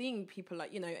through seeing people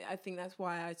like, you know, I think that's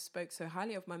why I spoke so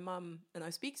highly of my mum, and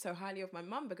I speak so highly of my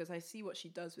mum because I see what she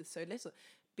does with so little.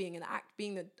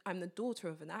 I'm the daughter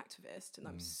of an activist, and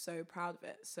I'm so proud of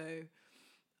it. So,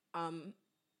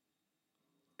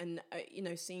 you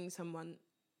know, seeing someone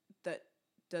that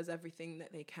does everything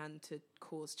that they can to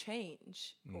cause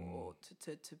change or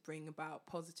to bring about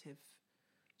positive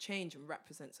change and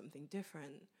represent something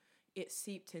different, it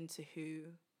seeped into who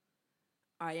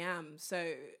I am.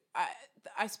 So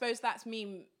I suppose that's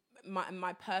me,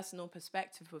 my personal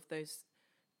perspective of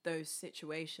those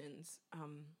situations.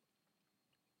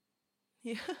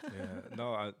 Yeah.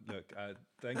 No, I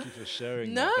thank you for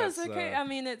sharing. No, that. it's okay. I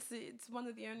mean, it's one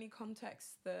of the only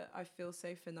contexts that I feel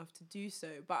safe enough to do so.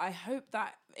 But I hope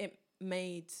that it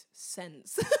made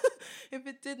sense. If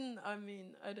it didn't, I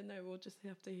mean, I don't know. We'll just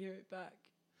have to hear it back.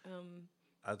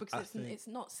 Because it's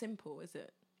not simple, is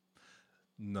it?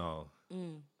 No.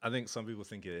 I think some people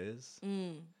think it is.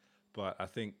 But I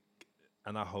think,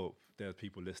 and I hope there are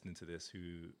people listening to this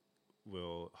who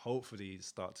will hopefully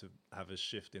start to have a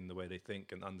shift in the way they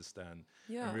think and understand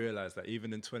and realize that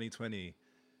even in 2020,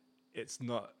 it's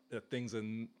not that things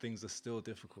are still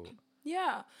difficult.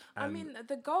 Yeah. I mean,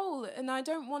 the goal, and I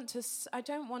don't want to,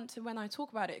 when I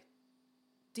talk about it,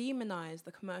 demonize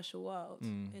the commercial world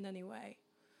in any way.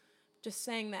 Just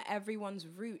saying that everyone's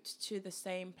route to the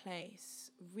same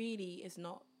place really is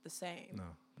not the same.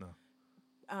 No.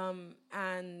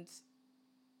 And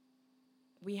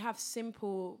we have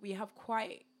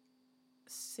quite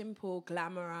simple,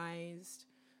 glamorized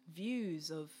views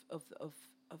of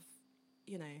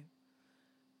you know,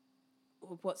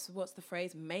 what's the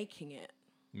phrase, making it.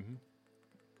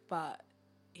 But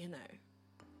you know,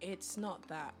 it's not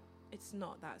that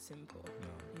simple. No.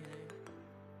 You know.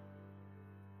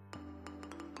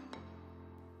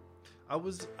 I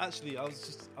was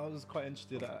quite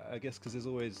interested, I guess, because there's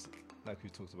always, like we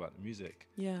talked about, the music,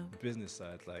 the business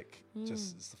side, like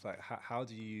just stuff like how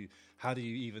do you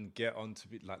even get on to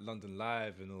be like London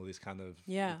Live and all these kind of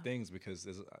things, because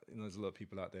there's a lot of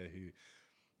people out there who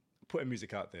putting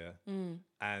music out there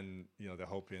and they're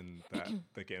hoping that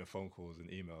they're getting phone calls and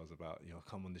emails about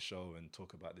come on the show and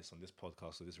talk about this on this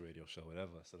podcast or this radio show,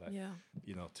 whatever. So like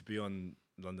to be on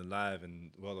London Live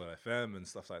and Worldwide FM and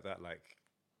stuff like that, like.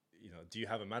 Do you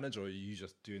have a manager, or are you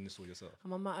just doing this all yourself?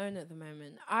 I'm on my own at the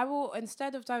moment. I will,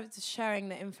 instead of sharing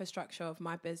the infrastructure of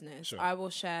my business, I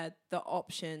will share the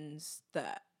options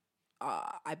that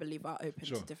I believe are open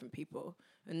to different people,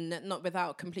 and not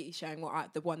without completely sharing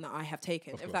the one that I have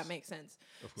taken, if that makes sense.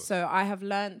 So I have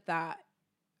learned that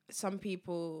some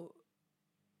people,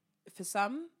 for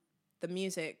some, the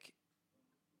music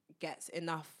gets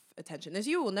enough attention, as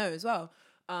you all know as well,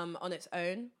 on its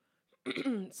own.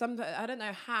 I don't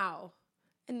know how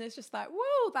And it's just like,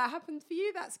 whoa, that happened for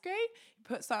you. That's great. You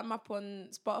put something up on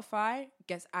Spotify,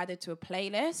 gets added to a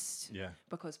playlist. Yeah.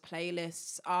 Because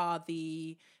playlists are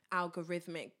the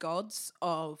algorithmic gods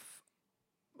of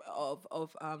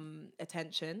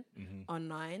attention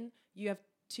online. You have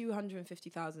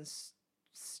 250,000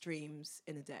 streams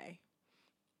in a day.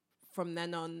 From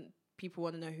then on, people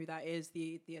want to know who that is.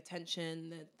 The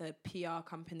attention, the PR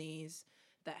companies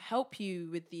that help you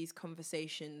with these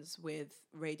conversations with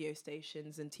radio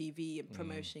stations and TV and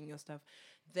promoting your stuff,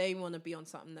 they want to be on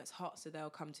something that's hot, so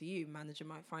they'll come to you. Manager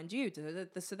might find you.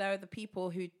 So there are the people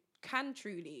who can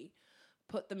truly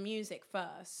put the music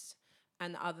first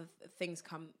and other things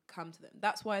come to them.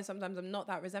 That's why sometimes I'm not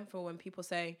that resentful when people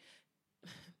say,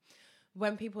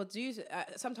 when people do,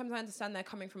 sometimes I understand they're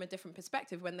coming from a different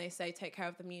perspective when they say take care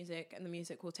of the music and the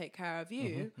music will take care of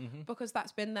you, because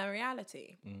that's been their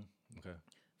reality. Okay.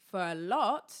 For a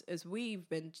lot, as we've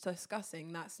been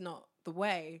discussing, that's not the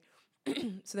way.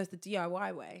 So there's the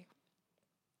DIY way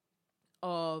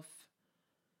of,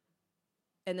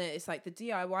 and it's like the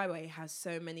DIY way has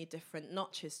so many different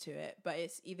notches to it, but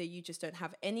it's either you just don't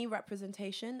have any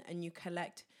representation and you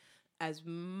collect as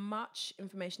much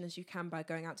information as you can by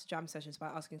going out to jam sessions, by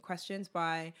asking questions,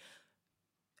 by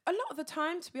a lot of the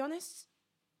time, to be honest,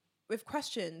 with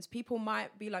questions, people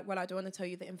might be like, well, I don't want to tell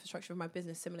you the infrastructure of my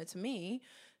business similar to me.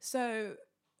 So,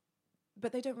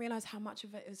 but they don't realize how much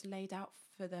of it is laid out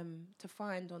for them to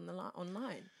find on the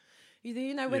online.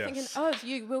 You know, we're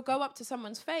thinking, we'll go up to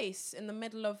someone's face in the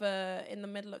middle of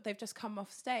they've just come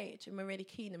off stage and we're really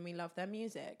keen and we love their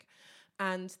music.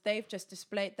 And they've just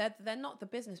displayed, they're not the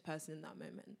business person in that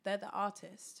moment. They're the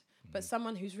artist. But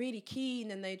someone who's really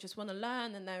keen and they just want to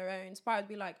learn and they're inspired,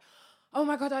 be like, oh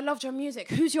my God, I loved your music.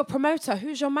 Who's your promoter?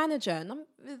 Who's your manager? And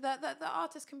the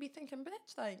artist can be thinking,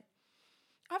 bitch, like,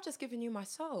 I've just given you my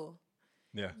soul.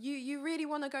 Yeah. You really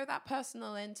want to go that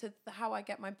personal into how I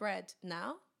get my bread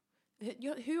now?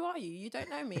 Who are you? You don't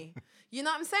know me. You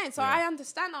know what I'm saying? So I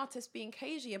understand artists being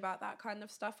cagey about that kind of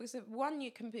stuff, because one,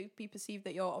 you can be perceived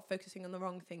that you're focusing on the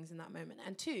wrong things in that moment.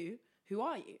 And two, who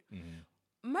are you?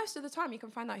 Most of the time you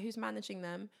can find out who's managing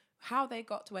them, how they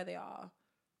got to where they are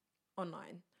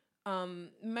online.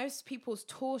 Most people's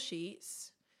tour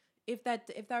sheets, if there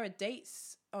are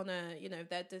dates on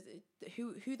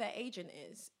who their agent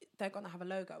is, they're going to have a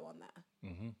logo on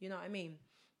there. You know what I mean?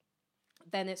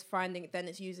 Then it's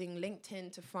using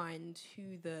LinkedIn to find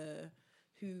who the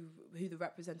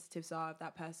representatives are of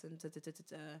that person.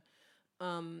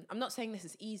 I'm not saying this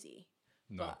is easy,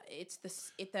 but it's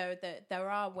there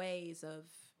are ways of,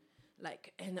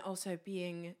 like, and also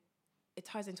being, it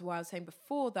ties into what I was saying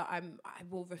before, that I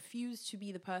will refuse to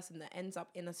be the person that ends up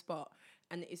in a spot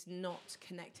and is not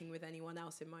connecting with anyone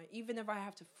else even if I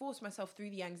have to force myself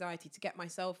through the anxiety to get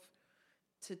myself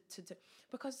to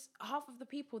because half of the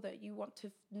people that you want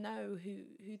to know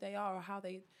who they are or how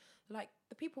they, like,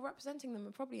 the people representing them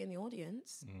are probably in the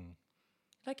audience.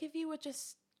 Like, if you were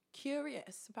just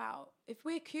curious about,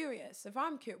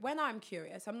 when I'm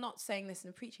curious, I'm not saying this in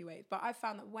a preachy way, but I've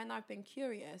found that when I've been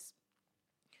curious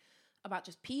about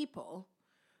just people,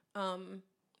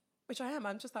 which I am,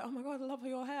 I'm just like, oh my God, I love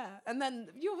your hair. And then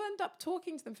you'll end up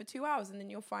talking to them for 2 hours and then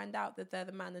you'll find out that they're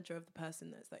the manager of the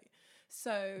person that's like,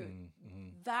 so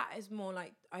that is more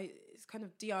like, it's kind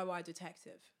of DIY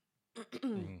detective.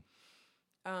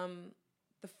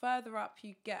 The further up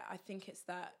you get, I think it's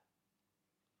that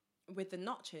with the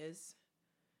notches,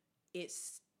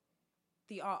 it's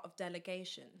the art of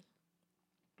delegation.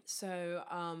 So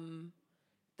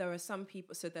there are some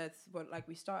people, so there's what, like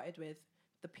we started with,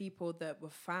 the people that were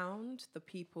found, the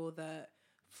people that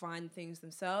find things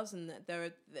themselves, and that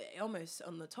they're almost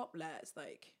on the top layer, it's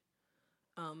like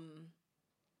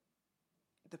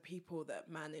the people that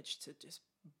manage to just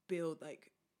build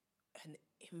like an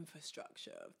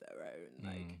infrastructure of their own,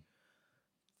 like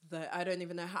I don't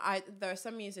even know how. There are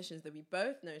some musicians that we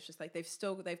both know, it's just like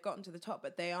they've gotten to the top,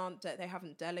 but they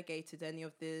haven't delegated any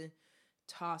of the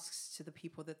tasks to the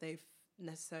people that they've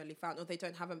necessarily found, or they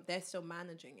don't have them, they're still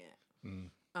managing it.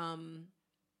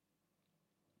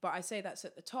 But I say that's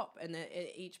at the top, and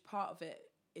each part of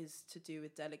it is to do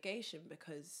with delegation,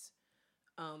 because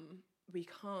you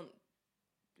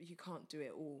can't do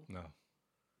it all. No.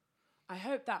 I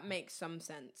hope that makes some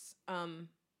sense. I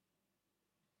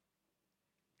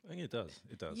think it does.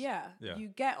 It does. Yeah. You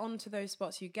get onto those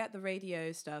spots, you get the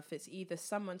radio stuff. It's either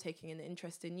someone taking an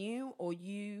interest in you, or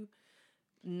you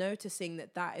noticing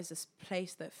that is a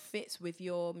place that fits with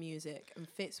your music and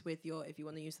fits with your, if you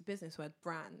want to use the business word,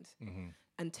 brand,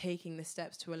 and taking the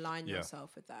steps to align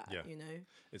yourself with that. You know,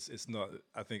 it's not.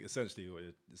 I think essentially what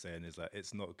you're saying is like,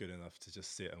 it's not good enough to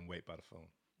just sit and wait by the phone.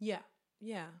 Yeah.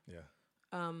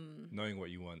 knowing what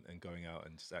you want and going out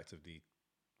and just actively,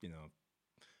 you know,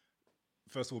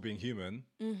 first of all being human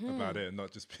about it and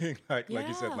not just being like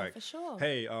you said, like, for sure.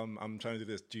 hey, I'm trying to do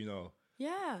this, do you know?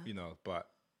 Yeah. You know, but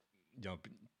you know,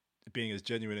 being as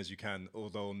genuine as you can,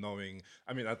 although knowing,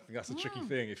 I mean, I think that's a tricky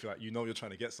thing. If you're like, you know, you're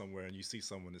trying to get somewhere and you see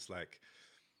someone, it's like,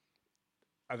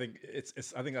 I think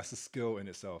I think that's a skill in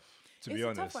itself, to be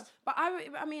honest. Tough one. But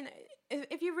I mean,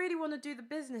 if you really want to do the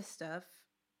business stuff,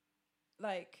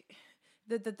 like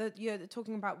you're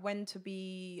talking about when to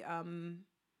be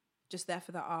just there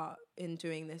for the art in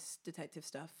doing this detective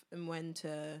stuff and when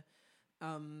to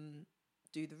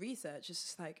do the research. It's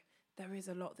just like there is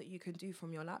a lot that you can do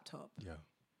from your laptop. Yeah.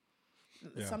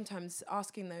 Sometimes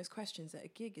asking those questions at a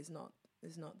gig is not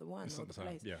the one It's or not the the time.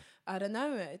 place. Yeah. I don't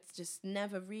know. It's just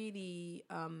never really.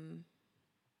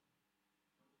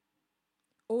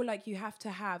 Or like you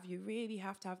really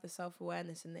have to have the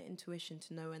self-awareness and the intuition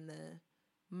to know when the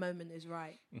moment is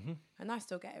right. And I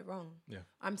still get it wrong. Yeah.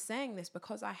 I'm saying this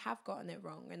because I have gotten it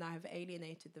wrong and I have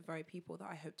alienated the very people that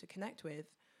I hope to connect with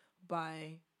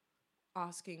by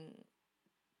asking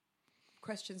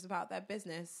questions about their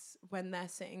business when they're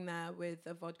sitting there with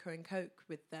a vodka and Coke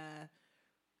with their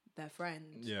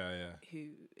friend. Yeah.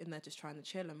 And they're just trying to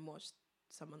chill and watch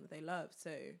someone that they love.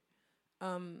 So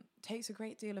takes a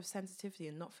great deal of sensitivity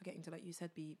and not forgetting to, like you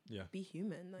said, be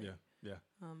human. Like,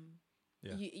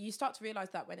 Yeah. You start to realize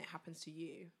that when it happens to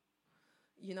you.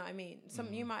 You know what I mean?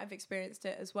 You might have experienced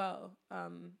it as well.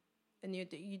 And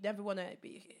you never want to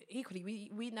be equally.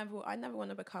 I never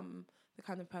want to become the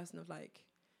kind of person of like,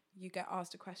 you get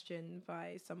asked a question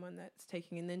by someone that's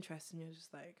taking an interest and you're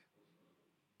just like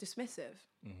dismissive.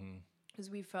 Because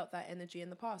we've felt that energy in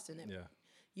the past, and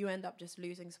you end up just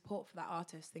losing support for that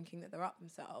artist, thinking that they're up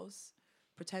themselves,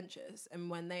 pretentious, and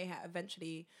when they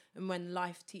and when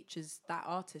life teaches that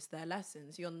artist their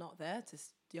lessons, you're not there to.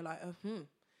 You're like,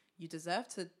 you deserve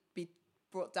to be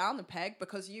brought down a peg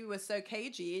because you were so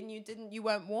cagey and you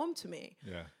weren't warm to me.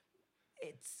 Yeah.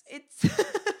 It's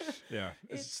yeah.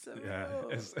 it's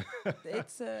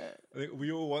I think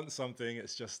we all want something.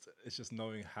 It's just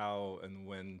knowing how and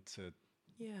when to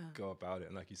go about it.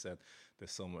 And like you said,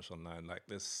 there's so much online. Like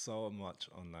there's so much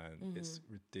online. It's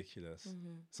ridiculous.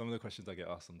 Some of the questions I get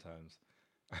asked sometimes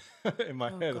in my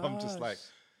head, I'm just like,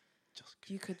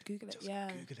 you could Google it.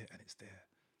 Google it and it's there.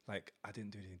 Like I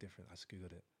didn't do anything different. I just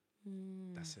Googled it.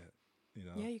 That's it. You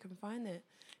know? Yeah, you can find it.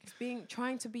 It's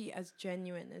trying to be as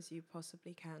genuine as you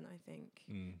possibly can, I think.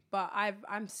 But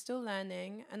I'm still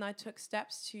learning, and I took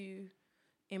steps to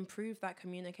improve that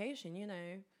communication. You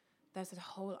know, there's a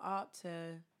whole art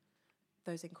to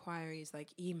those inquiries, like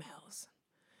emails,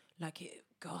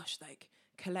 like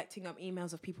collecting up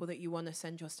emails of people that you want to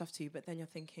send your stuff to, but then you're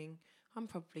thinking, I'm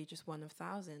probably just one of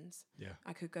thousands. Yeah,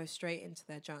 I could go straight into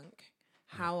their junk.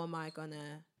 How am I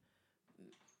gonna?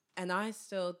 And I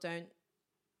still don't.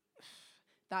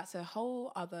 That's a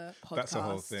whole other podcast. That's a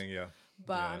whole thing, yeah.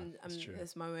 But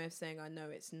it's my way of saying I know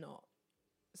it's not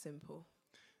simple.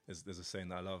 There's a saying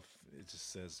that I love. It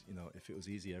just says, you know, if it was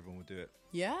easy, everyone would do it.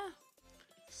 Yeah.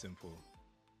 Simple.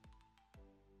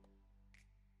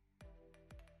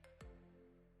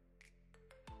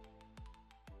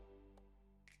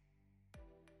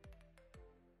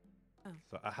 Oh.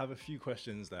 So I have a few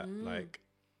questions that like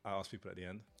I ask people at the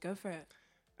end. Go for it.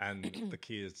 And the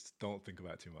key is don't think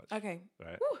about it too much. Okay.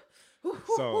 Right.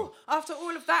 So after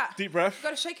all of that, deep breath. You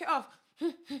gotta shake it off.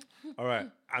 All right.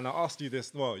 And I asked you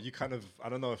this. Well, you kind of. I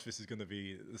don't know if this is going to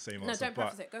be the same answer. No, don't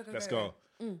preface it. Go. Let's go.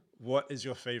 What is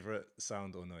your favorite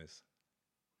sound or noise?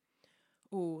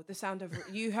 Oh, the sound of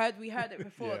we heard it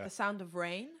before. Yeah. The sound of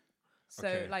rain. So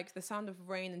Okay. like the sound of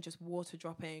rain and just water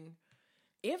dropping.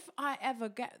 If I ever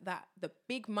get the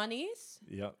big monies.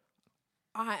 Yep.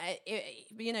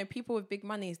 You know, people with big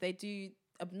monies, they do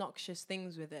obnoxious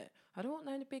things with it. I don't want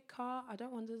no big car. I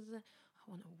want a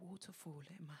waterfall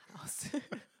in my house.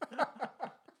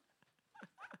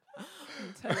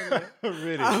 I'm telling you.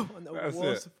 Really? I want a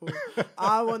waterfall.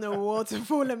 I want a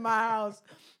waterfall in my house.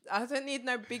 I don't need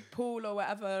no big pool or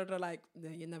whatever. Like,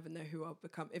 you never know who I'll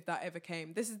become if that ever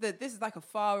came. This is like a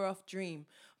far off dream.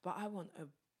 But I want a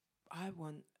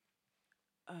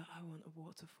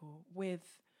waterfall with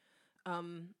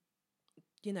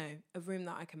you know, a room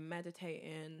that I can meditate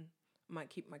in. I might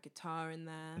keep my guitar in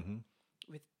there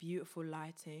with beautiful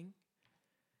lighting.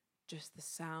 Just the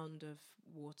sound of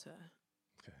water.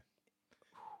 Okay.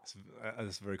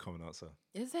 That's a very common answer.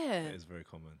 Is it? It is very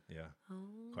common, yeah.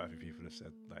 Quite a few people have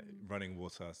said, like, running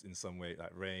water in some way,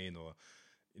 like rain or,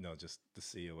 you know, just the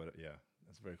sea or whatever. Yeah,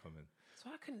 that's very common. So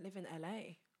I couldn't live in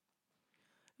LA.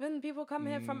 When people come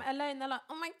here from LA and they're like,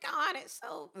 "Oh my God, it's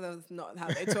so..." That's not how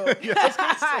they talk.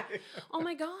 "Oh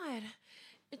my God,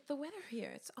 the weather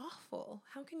here, it's awful.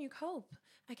 How can you cope?"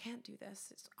 "I can't do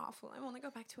this. It's awful. I want to go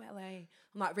back to LA."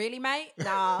 I'm like, "Really, mate?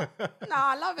 Nah,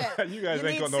 I love it. You guys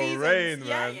ain't need got no seasons." rain, Yeah,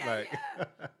 man. yeah, Like,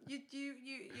 yeah.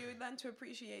 You learn to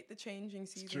appreciate the changing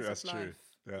seasons true, of that's life.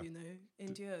 true. Yeah. You know,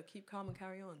 endure, keep calm, and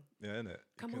carry on. yeah, innit?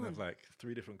 Come You can have on. like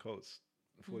 3 different coats,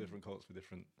 4 different coats for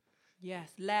different.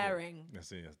 Yes, layering.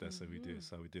 That's it. That's how we do.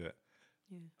 That's how we do it.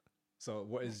 Yeah. So,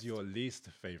 what is your least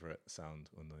favorite sound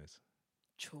or noise?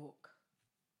 Chalk.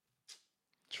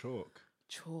 Chalk.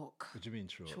 Chalk. What do you mean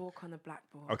chalk? Chalk on a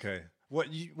blackboard. Okay. What?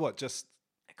 Just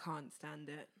I can't stand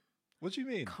it. what do you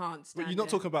mean? Can't stand But you're not it.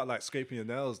 talking about like scraping your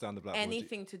nails down the blackboard.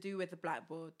 Anything to do with the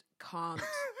blackboard. Can't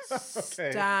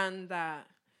Okay. stand that.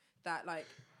 That, like,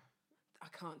 I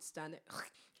can't stand it.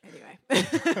 Anyway.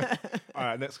 All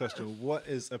right. Next question. What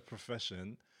is a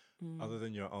profession other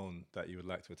than your own that you would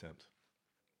like to attempt?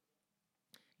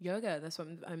 Yoga. That's what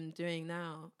I'm doing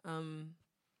now.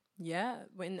 Yeah.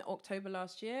 In October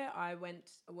last year, I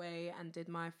went away and did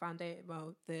my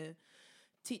the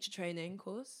teacher training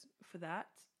course for that.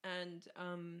 And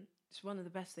it's one of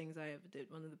the best things I ever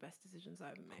did. One of the best decisions I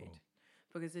ever made. Cool.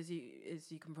 Because as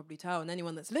you can probably tell, and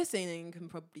anyone that's listening can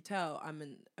probably tell, I'm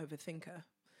an overthinker.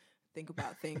 Think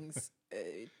about things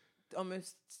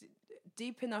almost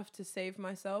deep enough to save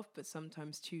myself, but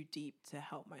sometimes too deep to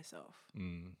help myself.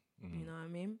 You know what I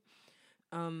mean?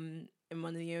 And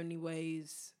one of the only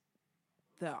ways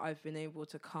that I've been able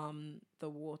to calm the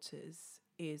waters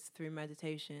is through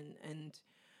meditation and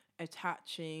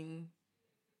attaching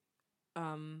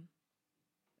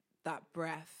that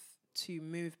breath to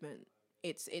movement.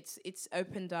 It's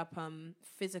opened up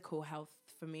physical health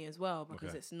for me as well,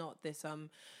 because it's not this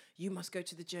you must go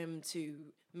to the gym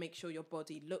to make sure your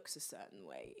body looks a certain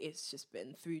way. It's just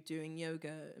been through doing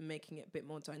yoga and making it a bit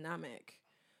more dynamic.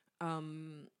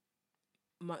 The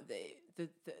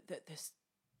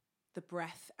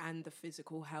breath and the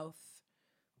physical health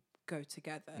go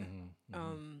together.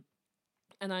 And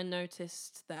I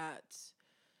noticed that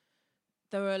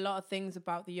there are a lot of things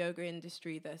about the yoga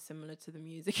industry that are similar to the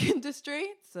music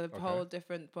industry. It's a whole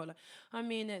different... I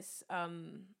mean, it's...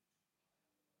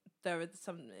 there are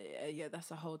some...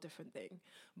 that's a whole different thing.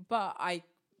 But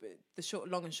the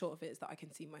long and short of it is that I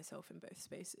can see myself in both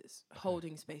spaces,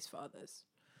 holding space for others.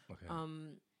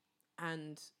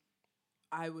 And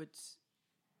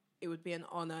it would be an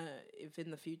honor if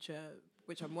in the future,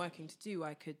 which I'm working to do,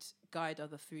 I could guide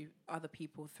other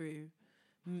people through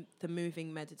the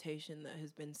moving meditation that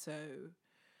has been so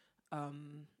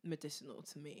medicinal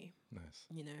to me. Nice.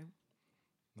 You know?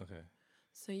 Okay.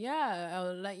 So yeah,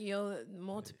 I'll let you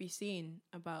more to be seen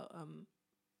about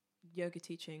yoga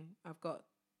teaching. I've got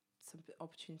some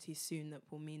opportunities soon that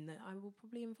will mean that I will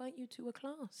probably invite you to a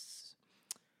class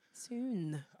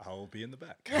soon. I'll be in the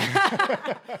back.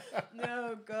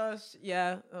 No, gosh.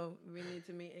 Yeah. Oh, we need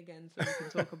to meet again so we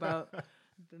can talk about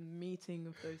the meeting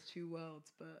of those two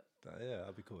worlds. But yeah,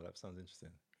 that'd be cool. That sounds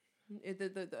interesting.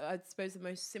 I suppose the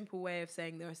most simple way of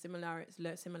saying there are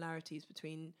similarities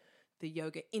between the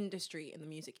yoga industry and the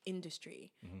music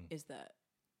industry is that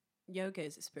yoga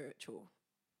is a spiritual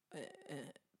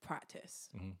practice.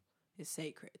 It's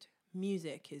sacred.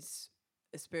 Music is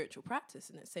a spiritual practice,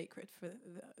 and it's sacred for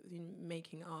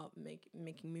making art,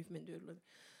 making movement.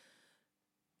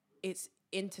 It's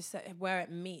where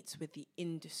it meets with the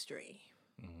industry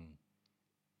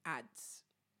adds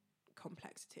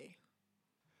complexity.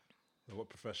 So what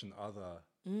profession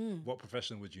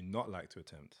would you not like to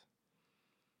attempt?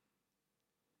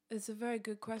 It's a very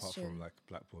good question. Apart from like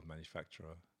blackboard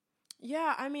manufacturer.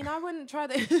 Yeah, I mean, I wouldn't try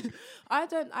that.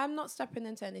 I'm not stepping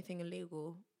into anything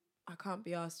illegal. I can't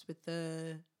be asked with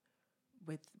the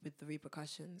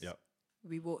repercussions. Yep.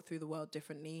 We walk through the world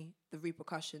differently. The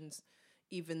repercussions,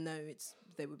 even though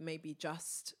they would maybe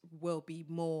will be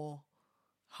more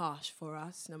harsh for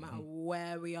us, no matter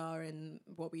where we are and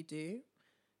what we do.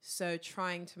 So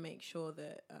trying to make sure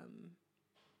that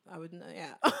I wouldn't.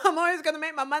 Yeah, I'm always gonna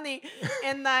make my money,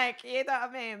 and like, you know what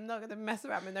I mean. I'm not gonna mess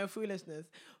around with no foolishness.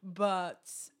 But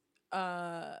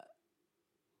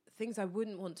things I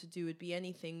wouldn't want to do would be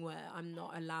anything where I'm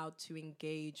not allowed to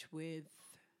engage with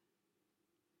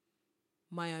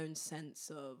my own sense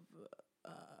of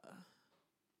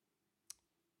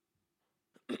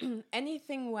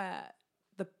anything where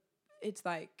it's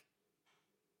like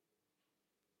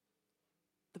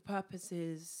the purpose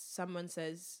is someone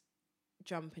says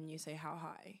jump and you say how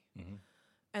high,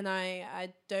 and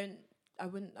I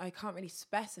can't really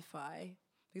specify,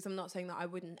 because I'm not saying that I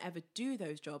wouldn't ever do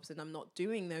those jobs, and I'm not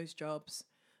doing those jobs.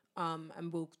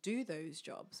 and will do those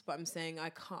jobs. But I'm saying I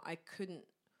couldn't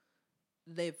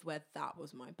live where that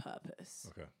was my purpose.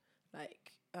 Okay.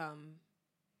 Like,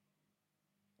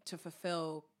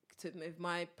 if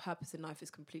my purpose in life is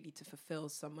completely to fulfill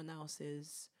someone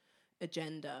else's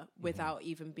agenda without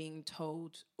even being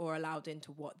told or allowed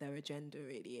into what their agenda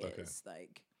really is.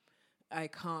 Like, I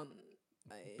can't.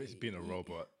 It's being a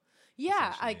robot.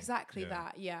 Yeah, exactly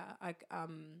that. Yeah,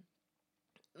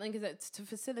 like it's to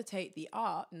facilitate the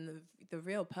art and the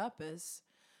real purpose.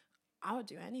 I would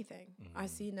do anything. I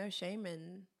see no shame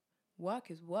in work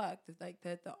is work. There's like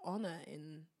the honor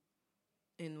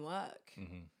in work.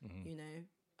 You know,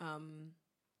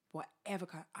 whatever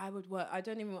kind. I would work. I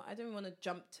don't even want to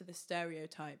jump to the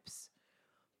stereotypes,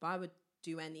 but I would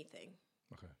do anything.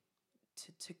 Okay.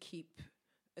 To keep,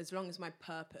 as long as my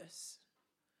purpose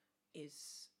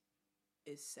is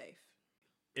safe.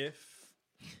 If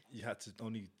you had to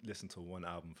only listen to one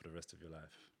album for the rest of your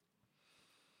life,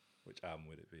 which album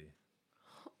would it be?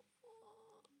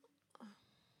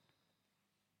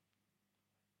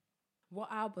 What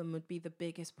album would be the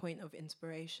biggest point of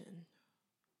inspiration?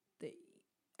 That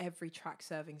every track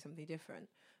serving something different.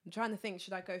 I'm trying to think,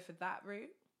 should I go for that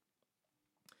route?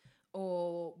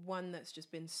 Or one that's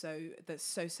just been so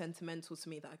sentimental to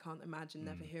me that I can't imagine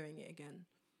never hearing it again.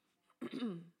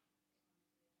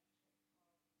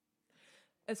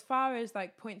 As far as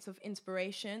like points of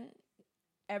inspiration,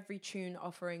 every tune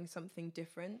offering something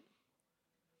different.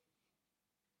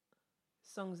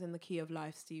 Songs in the Key of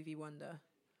Life, Stevie Wonder.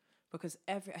 Because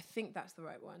I think that's the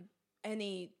right one.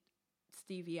 Any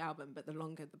Stevie album, but the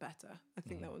longer the better. I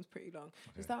think that one's pretty long.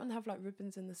 Okay. Does that one have like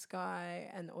Ribbons in the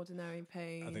Sky and Ordinary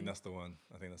Pain? I think that's the one.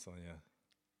 Yeah.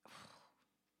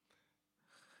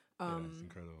 Yeah, it's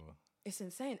incredible. It's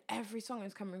insane. Every song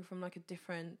is coming from like a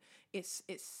different... It's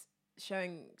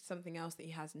showing something else that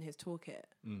he has in his toolkit.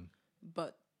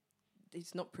 But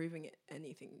he's not proving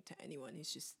anything to anyone.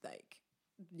 He's just like...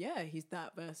 Yeah, he's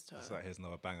that versatile. It's like, here's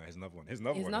another banger, here's another one. Here's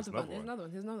another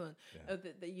one. Yeah.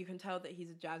 That you can tell that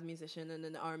he's a jazz musician and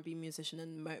an R&B musician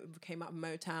and came out of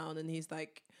Motown, and he's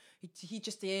like, he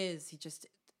just is.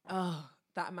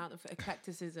 That amount of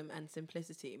eclecticism and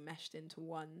simplicity meshed into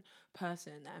one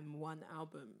person and one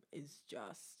album is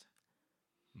just...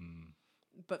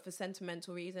 But for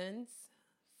sentimental reasons,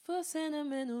 I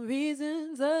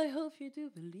hope you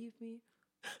do believe me.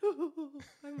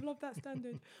 I love that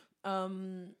standard.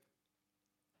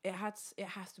 It has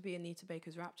to be Anita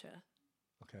Baker's Rapture.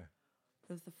 Okay. It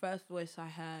was the first voice I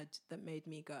heard that made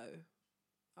me go,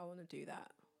 I want to do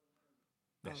that.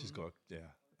 Yeah, she's got.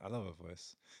 Yeah, I love her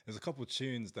voice. There's a couple of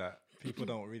tunes that people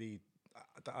don't really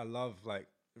that I love, like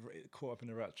Caught Up in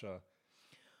the Rapture.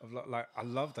 I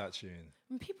love that tune.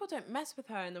 And people don't mess with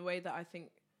her in the way that I think.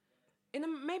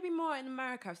 Maybe more in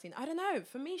America I've seen. I don't know.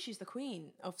 For me, she's the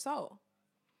queen of soul.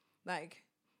 Like.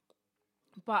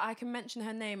 But I can mention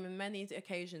her name on many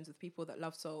occasions with people that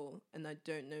love soul, and I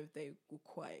don't know if they will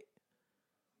quite.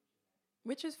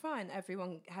 Which is fine.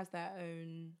 Everyone has their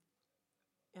own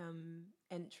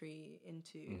entry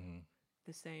into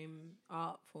the same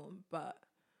art form. But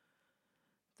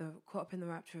the Caught Up in the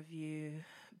Rapture of You,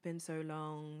 Been So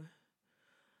Long,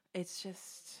 it's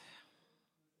just...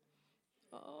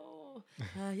 Oh,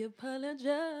 I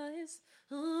apologize.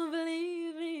 Oh,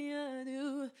 believe me, I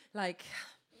do. Like...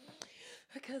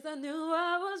 Because I knew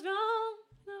I was wrong.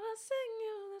 Now I sing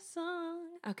you the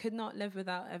song. I could not live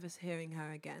without ever hearing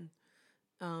her again.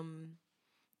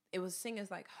 It was singers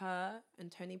like her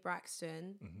and Toni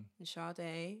Braxton and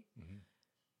Sade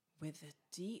with a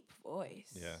deep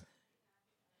voice. Yeah.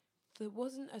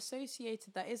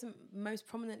 That isn't most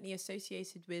prominently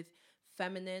associated with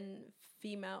feminine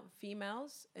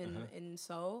females in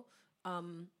soul.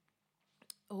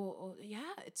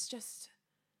 It's just...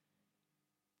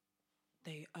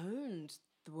 They owned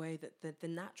the way that the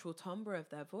natural timbre of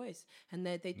their voice, and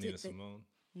they did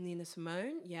Nina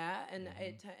Simone, yeah, and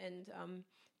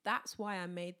that's why I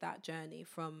made that journey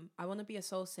from I want to be a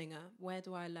soul singer. Where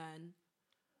do I learn?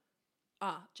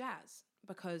 Jazz,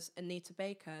 because Anita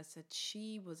Baker said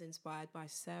she was inspired by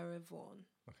Sarah Vaughan.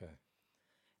 Okay,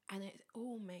 and it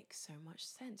all makes so much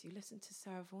sense. You listen to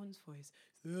Sarah Vaughan's voice,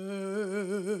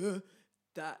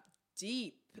 that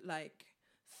deep, like.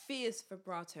 Fierce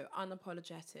vibrato,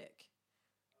 unapologetic.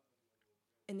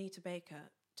 Anita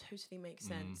Baker totally makes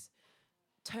sense.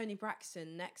 Toni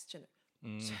Braxton, next gen,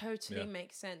 totally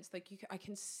makes sense. Like I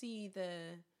can see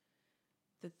the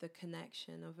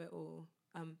connection of it all.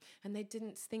 And they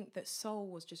didn't think that soul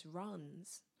was just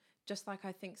runs. Just like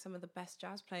I think some of the best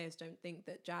jazz players don't think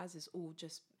that jazz is all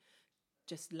just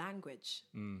language.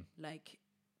 Like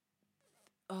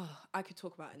I could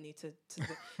talk about Anita to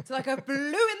like a blue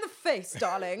in the face,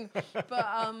 darling.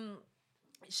 But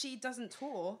she doesn't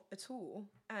tour at all,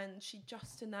 and she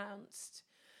just announced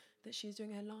that she's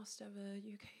doing her last ever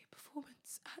UK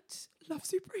performance at Love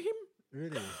Supreme.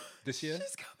 Really? This year?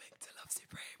 She's coming to Love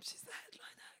Supreme. She's the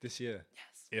headliner. This year?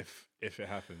 Yes. If it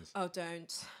happens. Oh,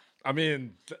 don't. I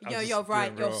mean, You're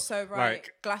right. You're so right.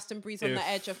 Like, Glastonbury's on the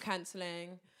edge of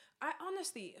cancelling. I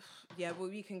honestly, yeah, well,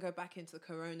 we can go back into the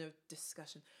corona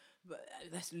discussion, but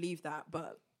let's leave that.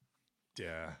 But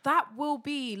yeah, that will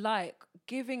be like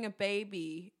giving a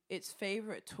baby its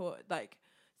favorite toy, like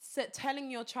telling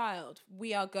your child,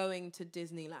 we are going to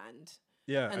Disneyland.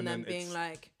 Yeah. And then being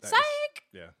like, psych!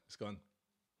 Yeah, it's gone.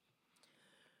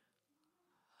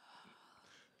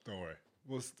 Don't worry.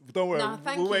 Don't worry. No,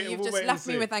 thank you. You've just left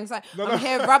me with anxiety. No. I'm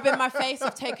here rubbing my face.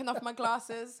 I've taken off my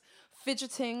glasses,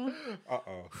 fidgeting.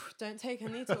 Uh-oh. Don't take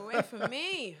Anita away from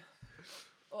me.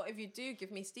 Or if you do,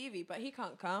 give me Stevie. But he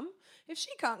can't come. If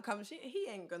she can't come, he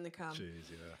ain't going to come. Jeez,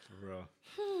 yeah, for real.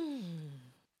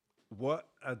 What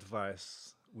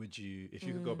advice would you, if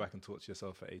you could go back and talk to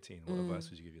yourself at 18, what advice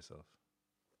would you give yourself?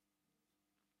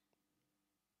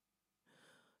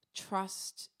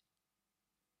 Trust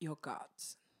your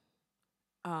gut.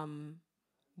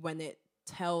 When it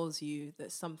tells you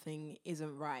that something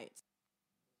isn't right.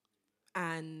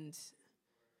 And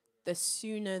the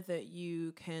sooner that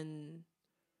you can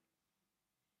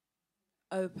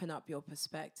open up your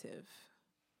perspective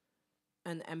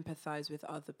and empathize with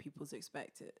other people's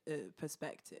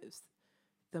perspectives,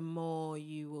 the more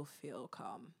you will feel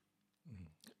calm.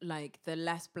 Mm-hmm. Like, the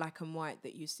less black and white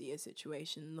that you see a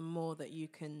situation, the more that you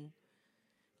can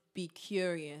be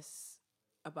curious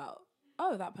about,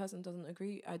 oh, that person doesn't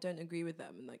agree, I don't agree with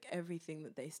them, and like everything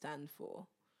that they stand for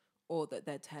or that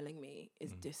they're telling me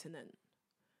is dissonant,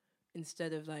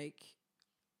 instead of like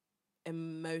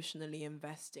emotionally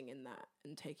investing in that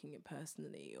and taking it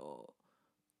personally or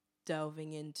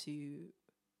delving into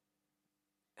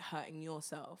hurting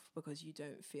yourself because you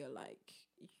don't feel like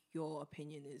your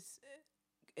opinion is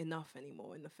enough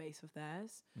anymore in the face of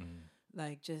theirs.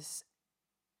 Like, just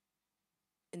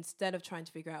instead of trying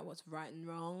to figure out what's right and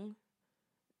wrong,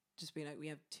 just be like, we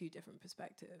have two different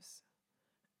perspectives,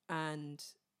 and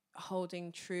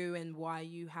holding true in why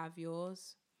you have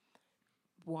yours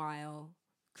while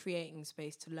creating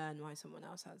space to learn why someone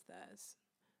else has theirs.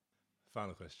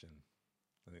 Final question.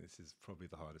 I think this is probably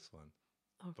the hardest one.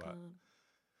 Oh, God.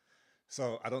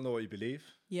 So I don't know what you believe.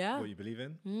 Yeah. What you believe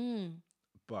in.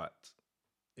 But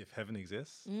if heaven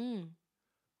exists,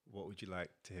 what would you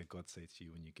like to hear God say to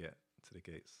you when you get to the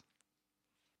gates?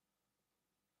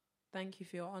 Thank you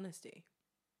for your honesty.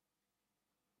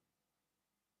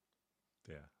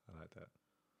 Yeah, I like that.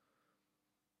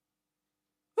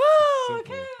 Woo!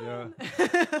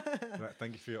 Yeah. Right,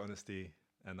 thank you for your honesty,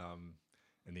 and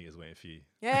Anita's waiting for you.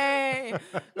 Yay!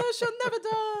 No, she'll never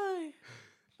die.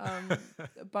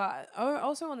 But I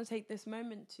also want to take this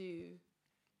moment to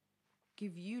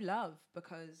give you love,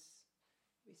 because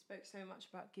we spoke so much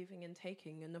about giving and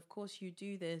taking, and of course you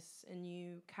do this and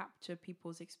you capture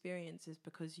people's experiences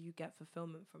because you get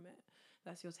fulfillment from it.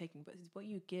 That's your taking, but it's what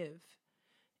you give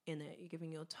in it. You're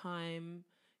giving your time,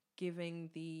 giving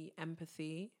the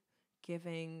empathy,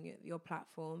 giving your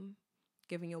platform,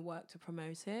 giving your work to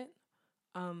promote it.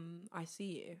 I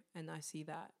see you and I see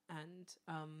that, and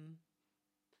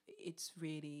it's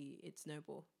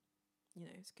noble. You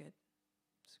know, it's good.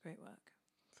 It's great work.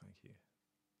 Thank you.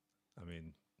 I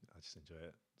mean, I just enjoy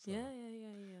it. So. Yeah.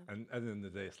 And at the end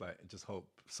of the day, it's like, just hope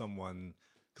someone,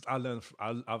 because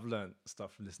I've learned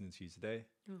stuff from listening to you today,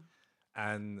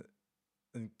 and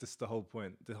just the whole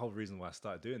point, the whole reason why I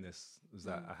started doing this was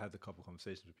that I had a couple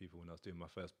conversations with people when I was doing my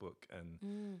first book,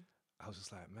 and I was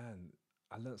just like, man,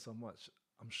 I learned so much.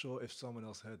 I'm sure if someone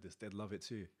else heard this, they'd love it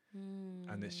too.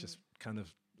 And it's just kind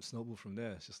of snowballed from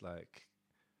there. It's just like,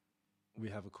 we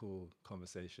have a cool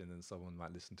conversation and someone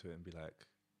might listen to it and be like,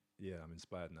 yeah, I'm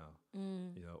inspired now,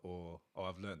 you know, or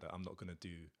I've learned that I'm not going to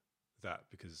do that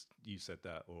because you said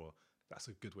that, or that's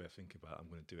a good way of thinking about it, I'm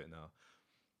going to do it now.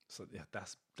 So yeah,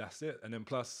 that's it. And then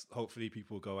plus, hopefully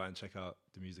people go out and check out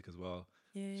the music as well.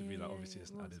 To be like, obviously it's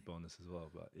an added bonus as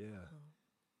well, but yeah.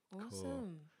 Awesome. Cool.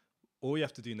 All you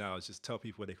have to do now is just tell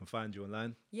people where they can find you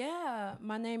online. Yeah,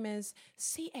 my name is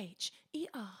Cherise.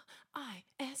 Oh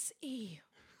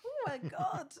my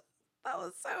God. That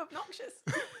was so obnoxious.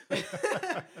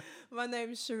 My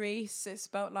name's Cherise. It's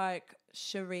spelled like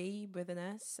Cherie with an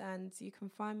S. And you can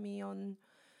find me on,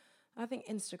 I think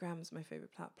Instagram is my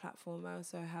favorite platform. I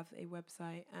also have a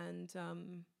website. And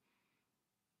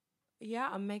yeah,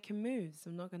 I'm making moves.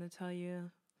 I'm not going to tell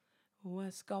you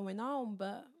what's going on,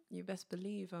 but you best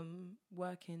believe I'm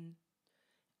working,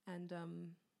 and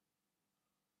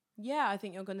yeah, I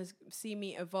think you're gonna see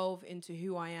me evolve into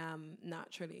who I am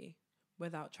naturally,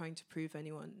 without trying to prove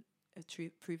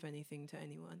prove anything to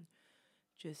anyone.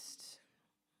 Just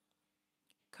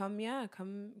come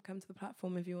to the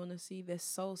platform if you want to see this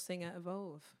soul singer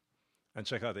evolve. And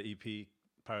check out the EP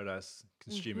Paradise.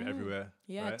 Can stream it everywhere.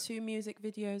 Yeah, right? 2 music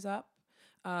videos up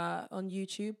on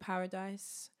YouTube,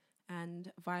 Paradise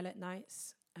and Violet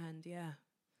Nights. And yeah,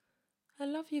 I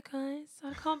love you guys.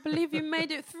 I can't believe you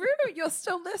made it through. You're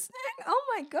still listening. Oh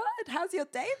my God, how's your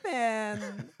day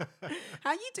been?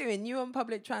 How you doing? You on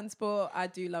public transport? I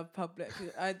do love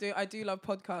I do love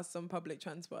podcasts on public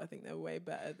transport. I think they're way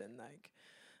better than like,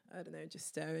 I don't know, just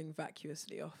staring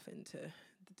vacuously off into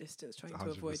the distance, trying to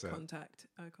avoid eye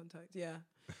contact. Yeah.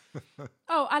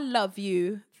 Oh, I love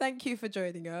you. Thank you for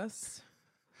joining us.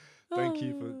 Thank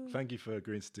you for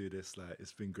agreeing to do this. Like,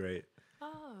 it's been great.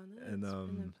 Oh, no, And it's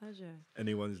been a pleasure.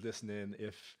 Anyone who's listening,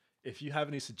 if you have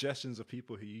any suggestions of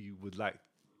people who you would like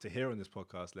to hear on this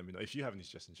podcast, let me know. If you have any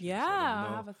suggestions,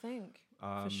 I'll have a think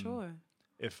for sure.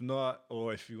 If not,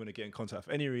 or if you want to get in contact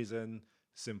for any reason,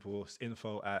 simple,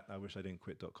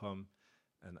 info@iwishididn'tquit.com,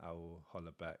 and I will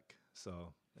holler back.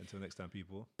 So until next time,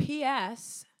 people.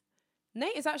 P.S.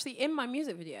 Nate is actually in my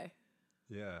music video.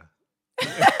 Yeah.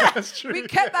 That's true. We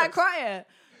kept that quiet.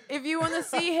 If you want to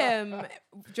see him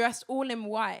dressed all in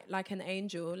white like an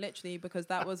angel, literally, because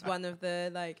that was one of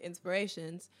the like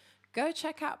inspirations, go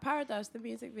check out Paradise, the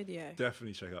music video.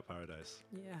 Definitely check out Paradise.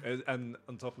 Yeah. And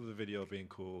on top of the video being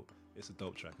cool, it's a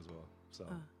dope track as well. So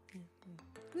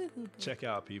check it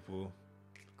out, people.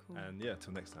 Cool. And yeah,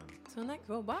 till next time. Till next.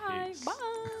 Well, bye. Peace.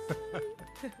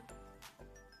 Bye.